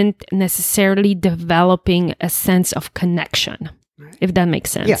wasn't necessarily developing a sense of connection, if that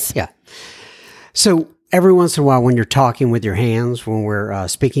makes sense. Yeah. So every once in a while when you're talking with your hands, when we're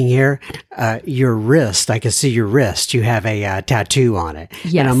speaking here, your wrist, I can see your wrist, you have a tattoo on it.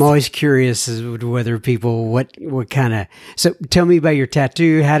 Yes. And I'm always curious as to whether people, what kind of, so tell me about your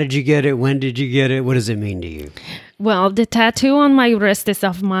tattoo. How did you get it? When did you get it? What does it mean to you? Well, the tattoo on my wrist is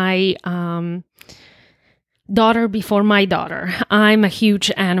of my daughter before my daughter. I'm a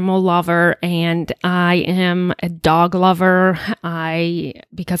huge animal lover, and I am a dog lover.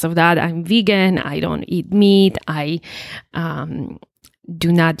 Because of that, I'm vegan. I don't eat meat. I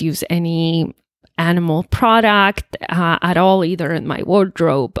do not use any animal product at all, either in my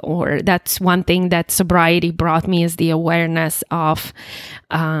wardrobe, or that's one thing that sobriety brought me, is the awareness of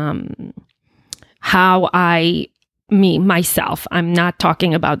how myself, I'm not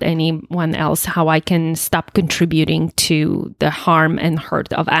talking about anyone else, how I can stop contributing to the harm and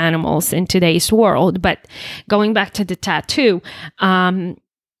hurt of animals in today's world. But going back to the tattoo, I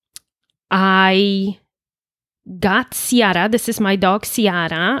got Ciara. This is my dog,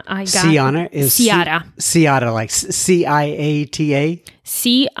 Ciara. Ciara is Ciara. Ciara, like C-I-A-T-A?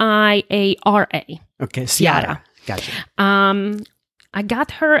 C-I-A-R-A. Okay, Ciara. Gotcha. I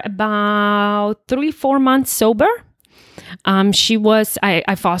got her about 3-4 months sober.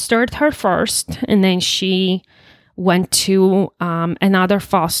 I fostered her first, and then she went to another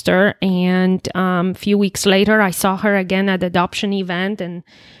foster, and a few weeks later I saw her again at the adoption event, and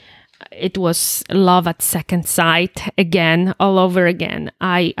it was love at second sight again, all over again.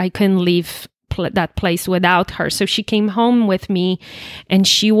 I couldn't leave that place without her. So she came home with me, and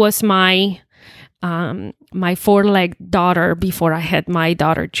she was my 4-legged daughter before I had my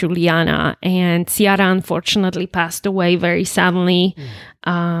daughter Juliana. And Ciara unfortunately passed away very suddenly.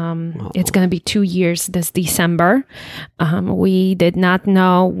 It's going to be 2 years this December. We did not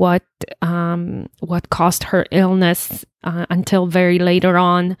know what caused her illness until very later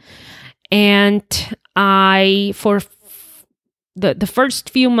on. And for the first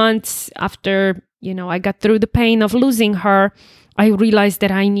few months after I got through the pain of losing her, I realized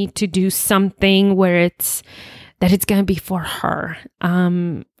that I need to do something where it's going to be for her,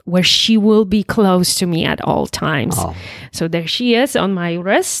 where she will be close to me at all times. Oh. So there she is on my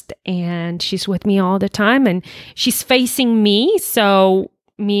wrist, and she's with me all the time, and she's facing me, so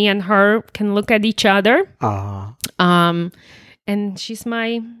me and her can look at each other. And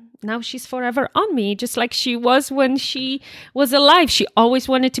now she's forever on me, just like she was when she was alive. She always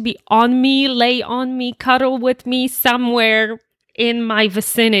wanted to be on me, lay on me, cuddle with me somewhere in my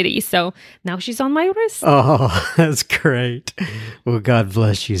vicinity. So now she's on my wrist. Oh, that's great. Well, God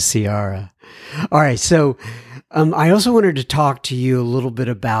bless you, Ciara. All right. So I also wanted to talk to you a little bit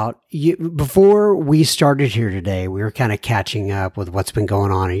about you. Before we started here today, we were kind of catching up with what's been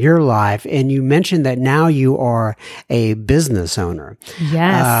going on in your life. And you mentioned that now you are a business owner.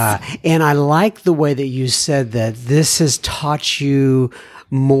 Yes. And I like the way that you said that this has taught you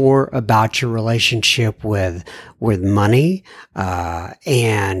more about your relationship with money,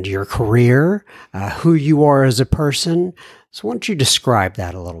 and your career, who you are as a person. So why don't you describe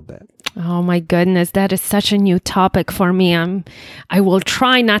that a little bit? Oh my goodness, that is such a new topic for me. I will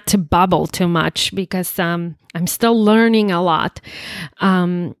try not to bubble too much because I'm still learning a lot.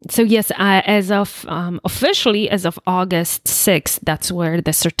 So yes, as of officially as of August 6th, that's where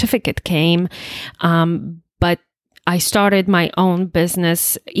the certificate came. But I started my own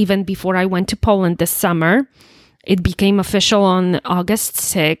business even before I went to Poland this summer. It became official on August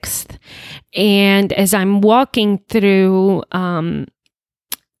 6th. And as I'm walking through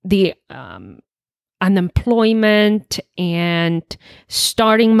the unemployment and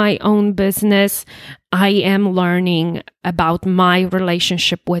starting my own business, I am learning about my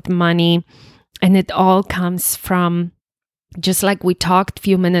relationship with money. And it all comes from, just like we talked a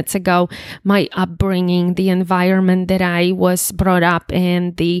few minutes ago, my upbringing, the environment that I was brought up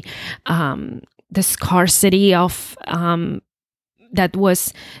in, the scarcity of that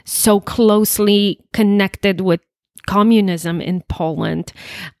was so closely connected with communism in Poland.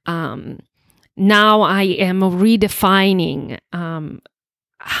 Now I am redefining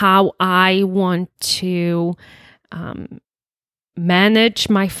how I want to manage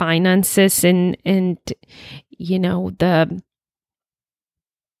my finances and the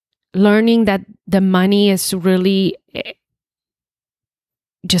learning that the money is really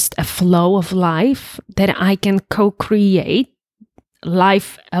just a flow of life, that I can co-create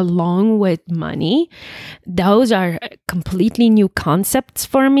life along with money. Those are completely new concepts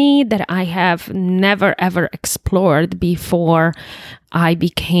for me that I have never ever explored before I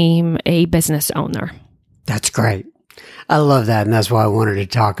became a business owner. That's great. I love that. And that's why I wanted to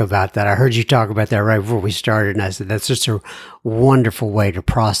talk about that. I heard you talk about that right before we started. And I said, that's just a wonderful way to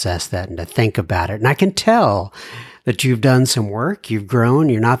process that and to think about it. And I can tell that you've done some work. You've grown.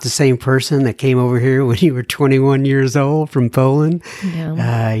 You're not the same person that came over here when you were 21 years old from Poland.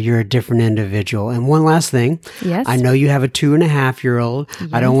 Yeah. You're a different individual. And one last thing. Yes. I know you have a 2.5-year-old. Yes.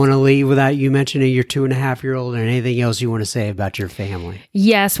 I don't want to leave without you mentioning your 2.5-year-old and anything else you want to say about your family.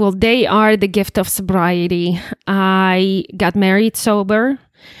 Yes. Well, they are the gift of sobriety. I got married sober.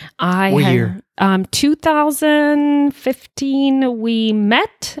 What year? 2015 we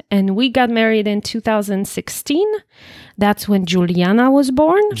met, and we got married in 2016. That's when Juliana was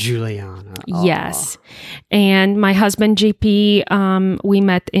born. Juliana. Yes. And my husband JP, we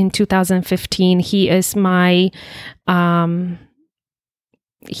met in 2015. He is my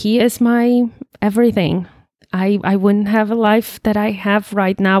everything. I wouldn't have a life that I have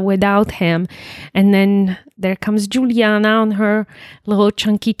right now without him. And then there comes Juliana on her little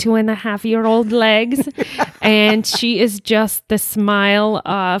chunky 2.5-year-old legs. And she is just the smile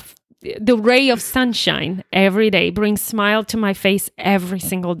of the ray of sunshine every day, brings smile to my face every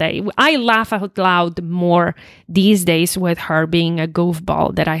single day. I laugh out loud more these days with her being a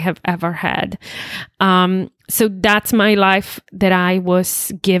goofball that I have ever had. So that's my life that I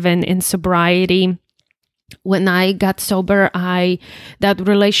was given in sobriety. When I got sober, that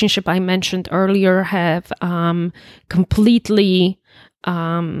relationship I mentioned earlier have completely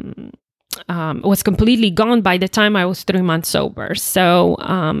was completely gone by the time I was 3 months sober. So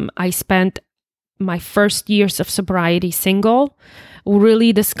I spent my first years of sobriety single,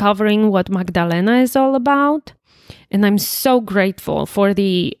 really discovering what Magdalena is all about. And I'm so grateful for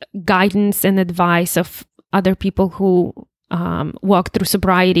the guidance and advice of other people who walked through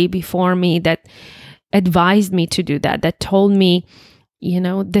sobriety before me, that advised me to do that, that told me,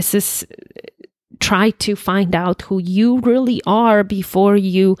 this is, try to find out who you really are before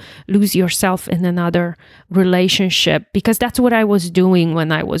you lose yourself in another relationship, because that's what I was doing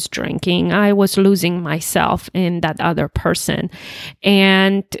when I was drinking. I was losing myself in that other person.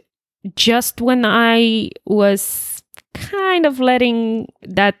 And just when I was kind of letting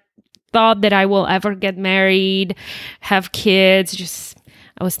that thought that I will ever get married, have kids,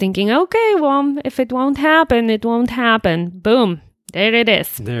 I was thinking, okay, well, if it won't happen, it won't happen. Boom, there it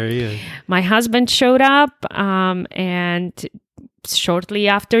is. There he is. My husband showed up, and shortly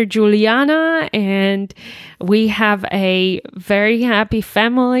after Juliana, and we have a very happy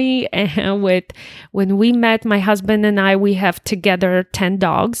family. And when we met, my husband and I, we have together 10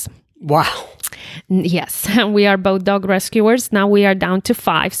 dogs. Wow. Yes, we are both dog rescuers. Now we are down to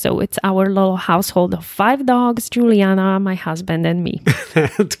 5. So it's our little household of 5 dogs, Juliana, my husband, and me.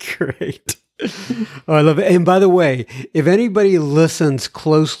 That's great. Oh, I love it. And by the way, if anybody listens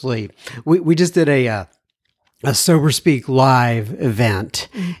closely, we just did a Sober Speak live event.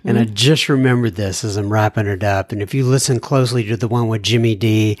 Mm-hmm. And I just remembered this as I'm wrapping it up. And if you listen closely to the one with Jimmy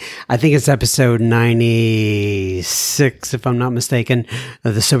D, I think it's episode 96, if I'm not mistaken,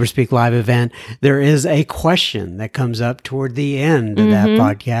 of the Sober Speak live event. There is a question that comes up toward the end of that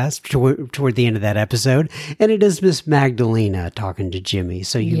podcast, toward the end of that episode. And it is Miss Magdalena talking to Jimmy.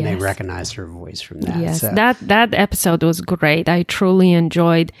 So you may recognize her voice from that. Yes, so. that episode was great. I truly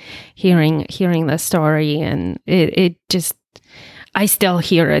enjoyed hearing the story, and it just, I still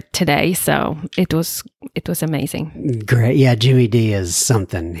hear it today. So it was amazing. Great. Yeah. Jimmy D is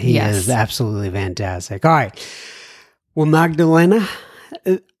something. He is absolutely fantastic. All right. Well, Magdalena,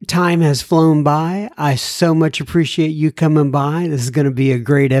 time has flown by. I so much appreciate you coming by. This is going to be a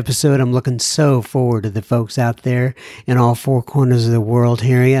great episode. I'm looking so forward to the folks out there in all 4 corners of the world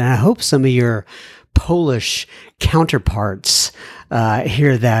hearing it. And I hope some of your Polish counterparts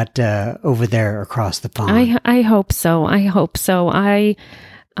hear that over there across the pond. I hope so. I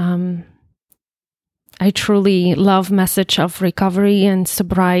truly love message of recovery and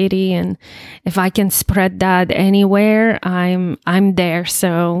sobriety, and if I can spread that anywhere, I'm there.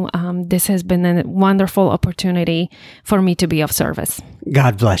 So this has been a wonderful opportunity for me to be of service.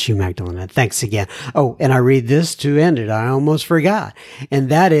 God bless you, Magdalena. Thanks again. Oh, and I read this to end it. I almost forgot. And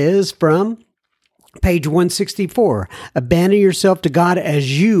that is from page 164. Abandon yourself to God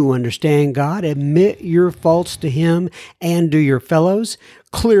as you understand God. Admit your faults to Him and to your fellows.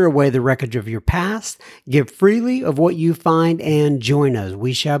 Clear away the wreckage of your past. Give freely of what you find and join us.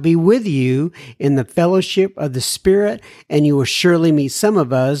 We shall be with you in the fellowship of the Spirit, and you will surely meet some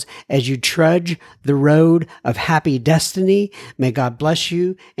of us as you trudge the road of happy destiny. May God bless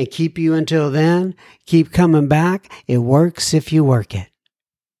you and keep you until then. Keep coming back. It works if you work it.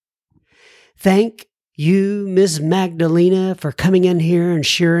 Thank you, Miss Magdalena, for coming in here and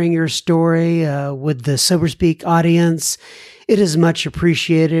sharing your story with the Sober Speak audience. It is much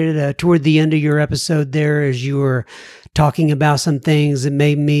appreciated. Toward the end of your episode there, as you were talking about some things, it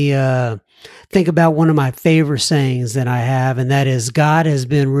made me think about one of my favorite sayings that I have, and that is, God has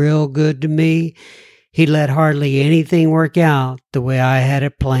been real good to me. He let hardly anything work out the way I had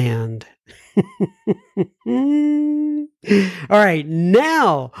it planned. All right,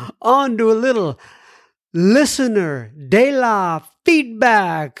 now on to a little listener de la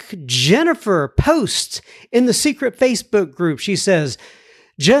feedback. Jennifer posts in the secret Facebook group. She says,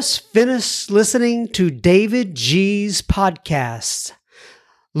 just finished listening to David G's podcast.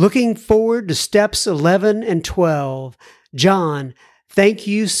 Looking forward to steps 11 and 12. John, thank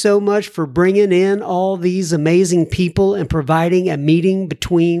you so much for bringing in all these amazing people and providing a meeting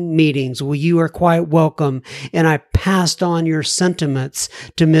between meetings. Well, you are quite welcome. And I passed on your sentiments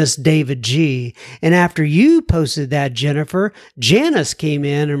to Miss David G. And after you posted that, Jennifer, Janice came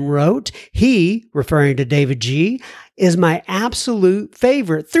in and wrote, he, referring to David G., is my absolute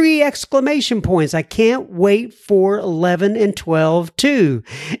favorite. 3 exclamation points. I can't wait for 11 and 12 too.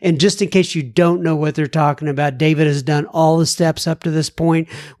 And just in case you don't know what they're talking about, David has done all the steps up to this point.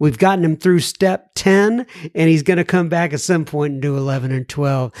 We've gotten him through step 10, and he's going to come back at some point and do 11 and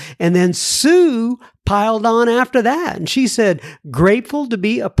 12. And then Sue piled on after that. And she said, grateful to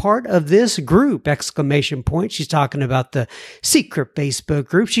be a part of this group, exclamation point. She's talking about the secret Facebook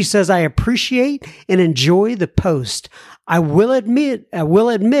group. She says, I appreciate and enjoy the post. I will admit,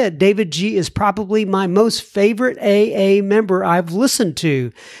 David G is probably my most favorite AA member I've listened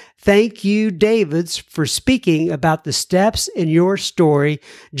to. Thank you, Davids, for speaking about the steps in your story.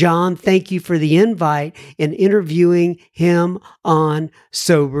 John, thank you for the invite and interviewing him on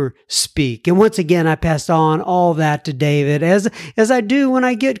Sober Speak. And once again, I passed on all that to David, as I do when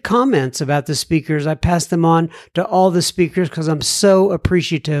I get comments about the speakers. I pass them on to all the speakers because I'm so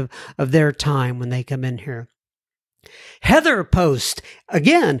appreciative of their time when they come in here. Heather post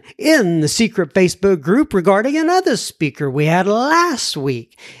again in the secret Facebook group regarding another speaker we had last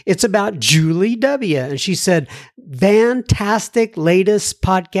week. It's about Julie W. And she said, fantastic latest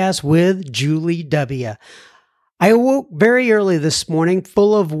podcast with Julie W. I awoke very early this morning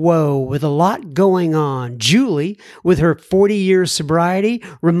full of woe with a lot going on. Julie, with her 40-year sobriety,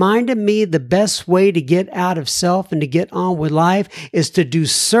 reminded me the best way to get out of self and to get on with life is to do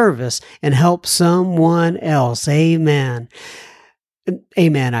service and help someone else. Amen.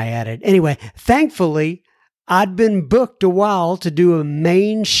 Amen, I added. Anyway, thankfully, I'd been booked a while to do a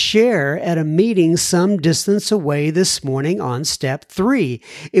main share at a meeting some distance away this morning on step 3.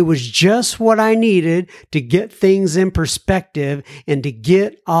 It was just what I needed to get things in perspective and to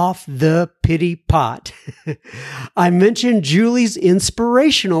get off the pity pot. I mentioned Julie's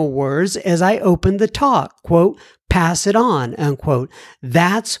inspirational words as I opened the talk, quote, pass it on, unquote.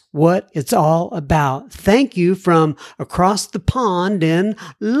 That's what it's all about. Thank you from across the pond in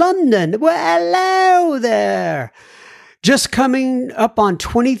London. Well, hello there. Just coming up on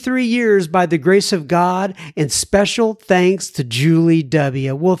 23 years by the grace of God, and special thanks to Julie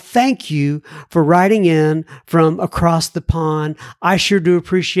W. Well, thank you for writing in from across the pond. I sure do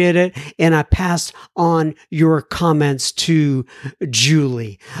appreciate it, and I pass on your comments to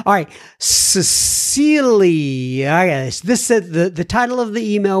Julie. All right, Cecily. This said the title of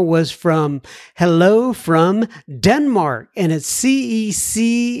the email was from Hello from Denmark, and it's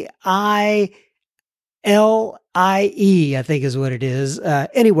CECILIE, I think is what it is.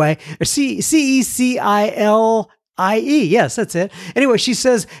 Anyway, CECILIE. Yes, that's it. Anyway, she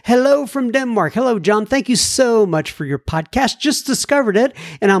says, hello from Denmark. Hello, John. Thank you so much for your podcast. Just discovered it,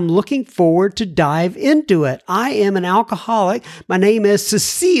 and I'm looking forward to dive into it. I am an alcoholic. My name is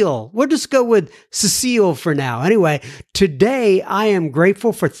Cecile. We'll just go with Cecile for now. Anyway, today I am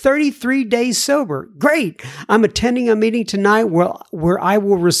grateful for 33 days sober. Great. I'm attending a meeting tonight where I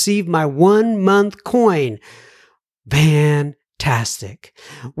will receive my 1-month coin. Fantastic.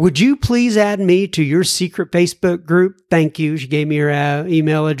 Would you please add me to your secret Facebook group? Thank you. She gave me her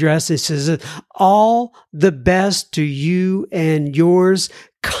email address. It says, all the best to you and yours.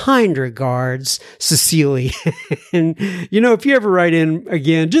 Kind regards, Cecily. And, if you ever write in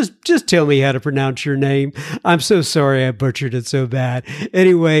again, just tell me how to pronounce your name. I'm so sorry I butchered it so bad.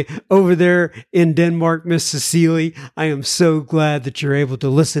 Anyway, over there in Denmark, Miss Cecily, I am so glad that you're able to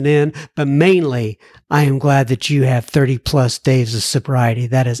listen in, but mainly I am glad that you have 30 plus days of sobriety.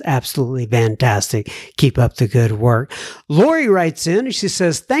 That is absolutely fantastic. Keep up the good work. Lori writes in, she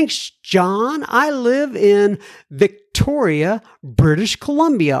says, thanks, John. I live in Victoria, British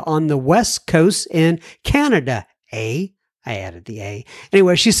Columbia on the West Coast in Canada. I added the A.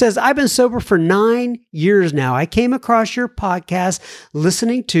 Anyway, she says, I've been sober for 9 years now. I came across your podcast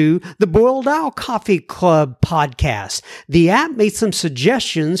listening to the Boiled Owl Coffee Club podcast. The app made some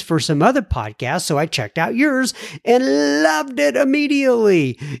suggestions for some other podcasts, so I checked out yours and loved it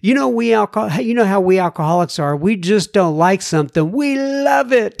immediately. You know how we alcoholics are. We just don't like something. We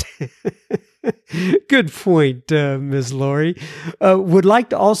love it. Good point, Ms. Lori. Would like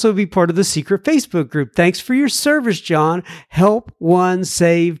to also be part of the secret Facebook group. Thanks for your service, John. Help one,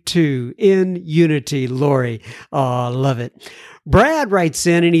 save two. In unity, Lori. Oh, love it. Brad writes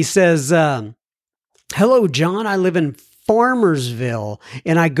in and he says, hello, John. I live in Farmersville,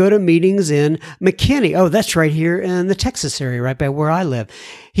 and I go to meetings in McKinney. Oh, that's right here in the Texas area, right by where I live.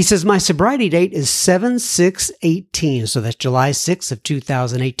 He says, my sobriety date is 7/6/18, so that's July 6th of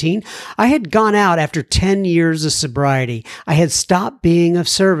 2018. I had gone out after 10 years of sobriety. I had stopped being of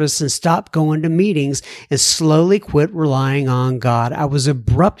service and stopped going to meetings and slowly quit relying on God. I was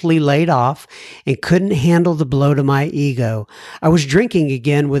abruptly laid off and couldn't handle the blow to my ego. I was drinking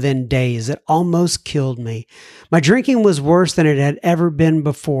again within days. It almost killed me. My drinking was worse than it had ever been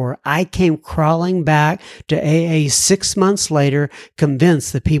before. I came crawling back to AA 6 months later,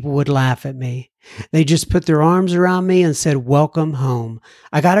 convinced that people would laugh at me. They just put their arms around me and said, welcome home.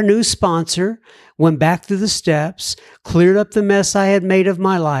 I got a new sponsor, went back through the steps, cleared up the mess I had made of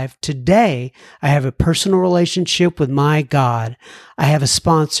my life. Today, I have a personal relationship with my God. I have a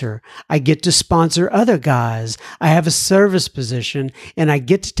sponsor. I get to sponsor other guys. I have a service position, and I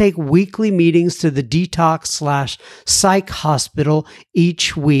get to take weekly meetings to the detox/psych hospital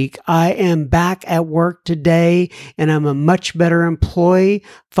each week. I am back at work today, and I'm a much better employee,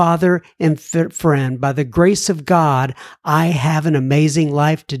 father, and friend. By the grace of God, I have an amazing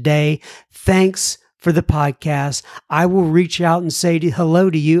life today. Thanks for the podcast, I will reach out and say hello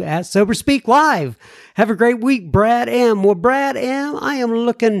to you at Sober Speak Live. Have a great week, Brad M. Well, Brad M., I am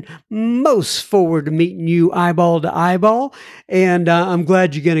looking most forward to meeting you eyeball to eyeball, and I'm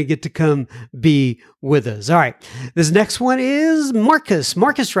glad you're going to get to come be with us. All right, this next one is Marcus.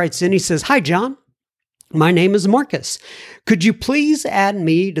 Marcus writes in, he says, "Hi, John. My name is Marcus. Could you please add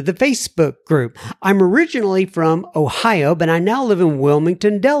me to the Facebook group? I'm originally from Ohio, but I now live in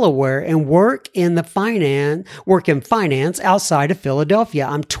Wilmington, Delaware, and work in finance outside of Philadelphia.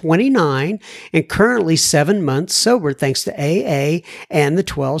 I'm 29 and currently 7 months sober thanks to AA and the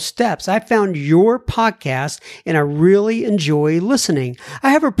 12 steps. I found your podcast and I really enjoy listening. I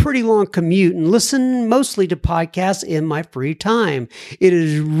have a pretty long commute and listen mostly to podcasts in my free time. It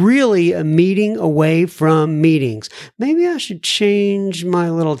is really a meeting away from meetings. Maybe I should change my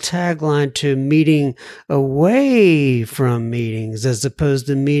little tagline to meeting away from meetings as opposed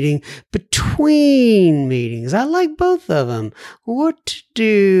to meeting between meetings. I like both of them. What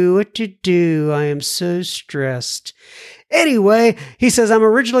to do? I am so stressed." Anyway, he says, "I'm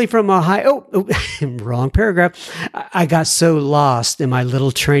originally from Ohio." Wrong paragraph. I got so lost in my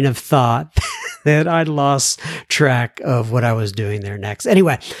little train of thought that I lost track of what I was doing there next.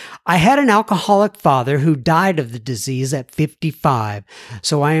 Anyway, I had an alcoholic father who died of the disease at 55,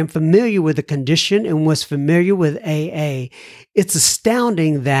 so I am familiar with the condition and was familiar with AA. It's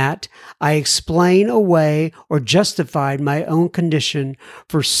astounding that I explain away or justified my own condition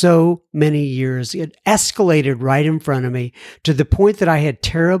for so many years. It escalated right in front of me to the point that I had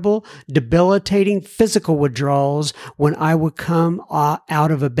terrible, debilitating physical withdrawals when I would come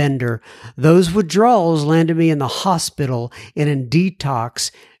out of a bender. Those withdrawals landed me in the hospital and in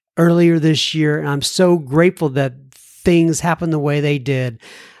detox earlier this year, and I'm so grateful that things happened the way they did.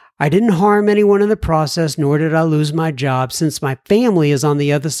 I didn't harm anyone in the process, nor did I lose my job. Since my family is on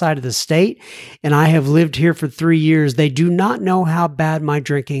the other side of the state and I have lived here for 3 years, they do not know how bad my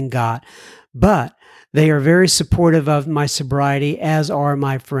drinking got. But they are very supportive of my sobriety, as are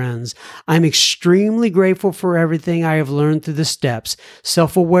my friends. I'm extremely grateful for everything I have learned through the steps.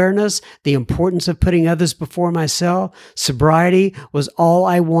 Self-awareness, the importance of putting others before myself. Sobriety was all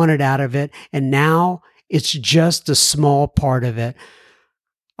I wanted out of it, and now it's just a small part of it.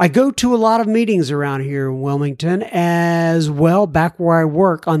 I go to a lot of meetings around here in Wilmington as well, back where I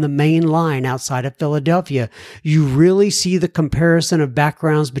work on the main line outside of Philadelphia. You really see the comparison of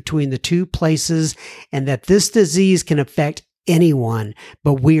backgrounds between the two places and that this disease can affect anyone,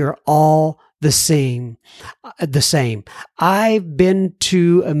 but we are all the same. I've been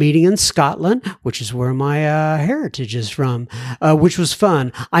to a meeting in Scotland, which is where my heritage is from, which was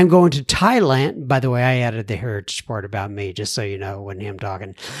fun. I'm going to Thailand. By the way, I added the heritage part about me, just so you know, it wasn't him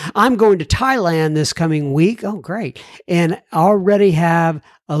talking. I'm going to Thailand this coming week. Oh, great. And I already have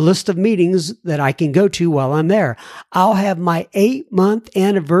a list of meetings that I can go to while I'm there. I'll have my 8-month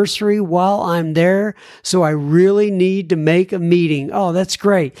anniversary while I'm there, so I really need to make a meeting. Oh, that's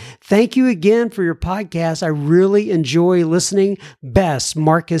great. Thank you again for your podcast. I really enjoy listening. Best,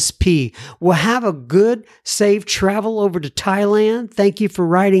 Marcus P. Well, have a good, safe travel over to Thailand. Thank you for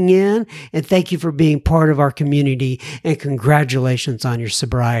writing in, and thank you for being part of our community, and congratulations on your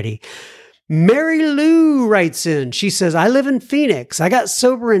sobriety. Mary Lou writes in. She says, "I live in Phoenix. I got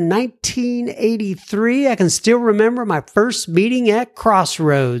sober in 1983. I can still remember my first meeting at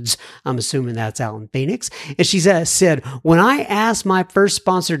Crossroads." I'm assuming that's out in Phoenix. And she said, "When I asked my first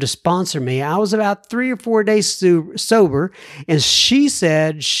sponsor to sponsor me, I was about 3 or 4 days sober, and she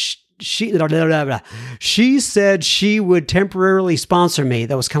said she said she would temporarily sponsor me."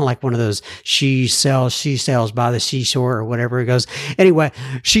 That was kind of like one of those she sells by the seashore or whatever it goes. Anyway,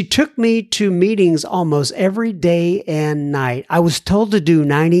 she took me to meetings almost every day and night. I was told to do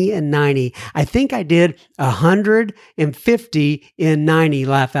 90 and 90. I think I did 150 in 90,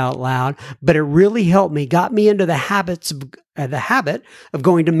 laugh out loud, but it really helped me, got me into the habit of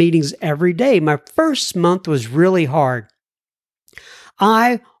going to meetings every day. My first month was really hard.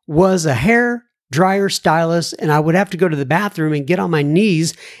 I was a hair dryer stylist, and I would have to go to the bathroom and get on my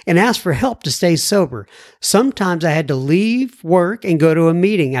knees and ask for help to stay sober. Sometimes I had to leave work and go to a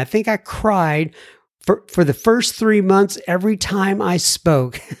meeting. I think I cried for the first 3 months every time I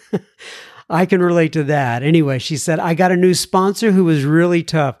spoke. I can relate to that. Anyway, she said, "I got a new sponsor who was really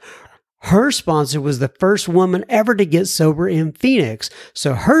tough. Her sponsor was the first woman ever to get sober in Phoenix.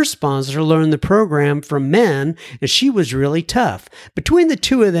 So her sponsor learned the program from men, and she was really tough. Between the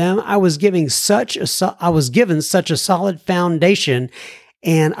two of them, I was given such a solid foundation,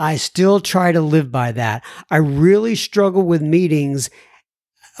 and I still try to live by that. I really struggle with meetings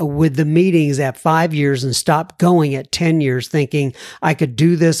with the meetings at 5 years and stopped going at 10 years, thinking I could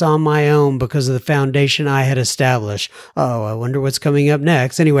do this on my own because of the foundation I had established. Oh, I wonder what's coming up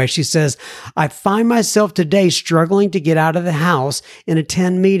next. Anyway, she says, I find myself today struggling to get out of the house and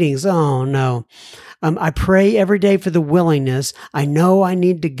attend meetings. Oh, no. I pray every day for the willingness. I know I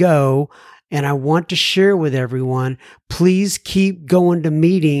need to go, and I want to share with everyone. Please keep going to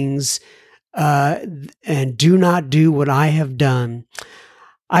meetings and do not do what I have done.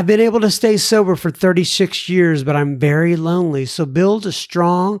 I've been able to stay sober for 36 years, but I'm very lonely. So build a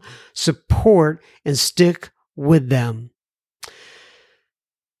strong support and stick with them.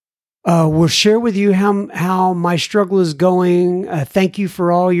 We'll share with you how my struggle is going. Thank you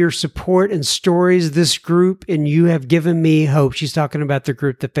for all your support and stories, this group, and you have given me hope. She's talking about the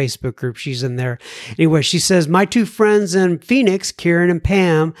group, the Facebook group. She's in there. Anyway, she says, my two friends in Phoenix, Karen and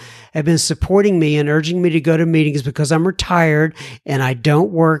Pam, have been supporting me and urging me to go to meetings because I'm retired and I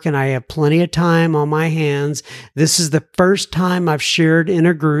don't work and I have plenty of time on my hands. This is the first time I've shared in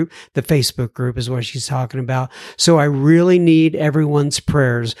a group. The Facebook group is what she's talking about. So I really need everyone's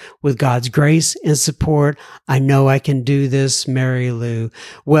prayers. With God's grace and support, I know I can do this, Mary Lou.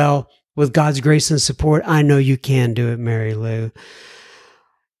 Well, with God's grace and support, I know you can do it, Mary Lou.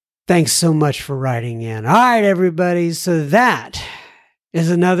 Thanks so much for writing in. All right, everybody. So that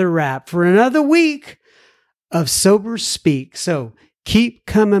is another wrap for another week of Sober Speak. So keep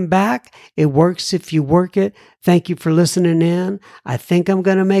coming back. It works if you work it. Thank you for listening in. I think I'm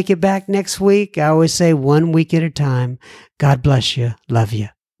going to make it back next week. I always say 1 week at a time. God bless you. Love you.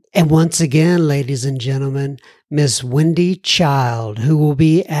 And once again, ladies and gentlemen, Miss Wendy Child, who will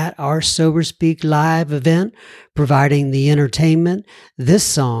be at our Sober Speak Live event, providing the entertainment. This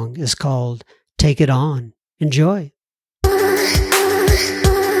song is called Take It On. Enjoy.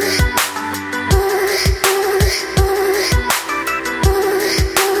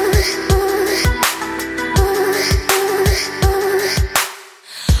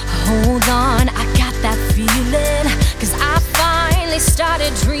 Hold on, I got that feeling, 'cause I finally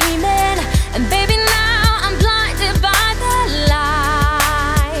started dreaming, and baby now I'm blinded by the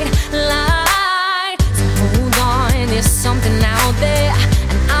light. So hold on, there's something out there,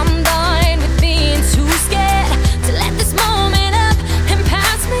 and I'm done with being too scared to let this moment up and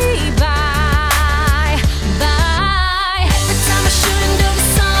pass me by. Every time I shoot into the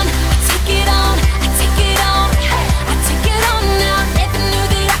sun, I take it on, I take it on, I take it on now. Never knew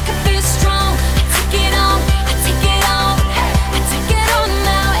that I could be strong. I take it on, I take it on, I take it on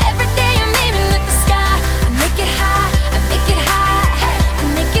now. Every day I'm aiming at the sky. I make it high, I make it high, I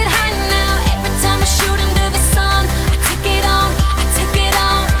make it high now. Every time I shoot into the sun, I take it on, I take it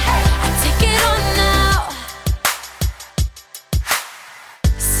on, I take it on now.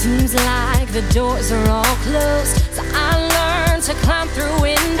 Seems like the doors are all closed, so I learned to climb through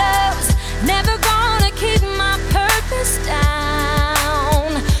windows. Never gonna keep my purpose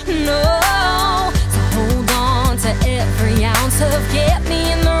down, no. So hold on to every ounce of get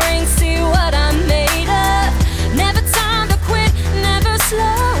me in the ring, see what I'm made of. Never time to quit, never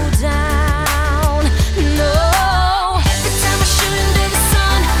slow down, no. Every time I shoot into the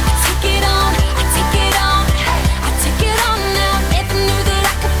sun, I take it on, I take it on, I take it on now. Never knew that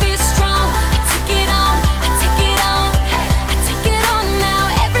I could be strong. I take it on, I take it on, I take it on now.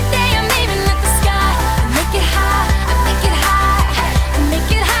 Every day I'm aiming at the sky. I make it high, I make it high, I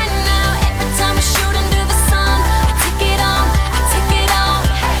make it high now. Every time I shoot into the sun, I take it on, I take it on,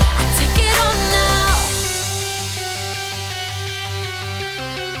 I take it on now.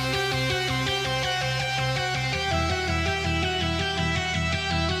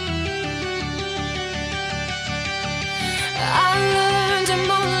 I learned I'm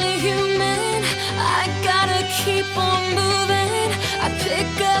only human. I gotta keep on moving. I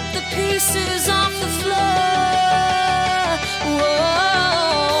pick up the pieces off the floor.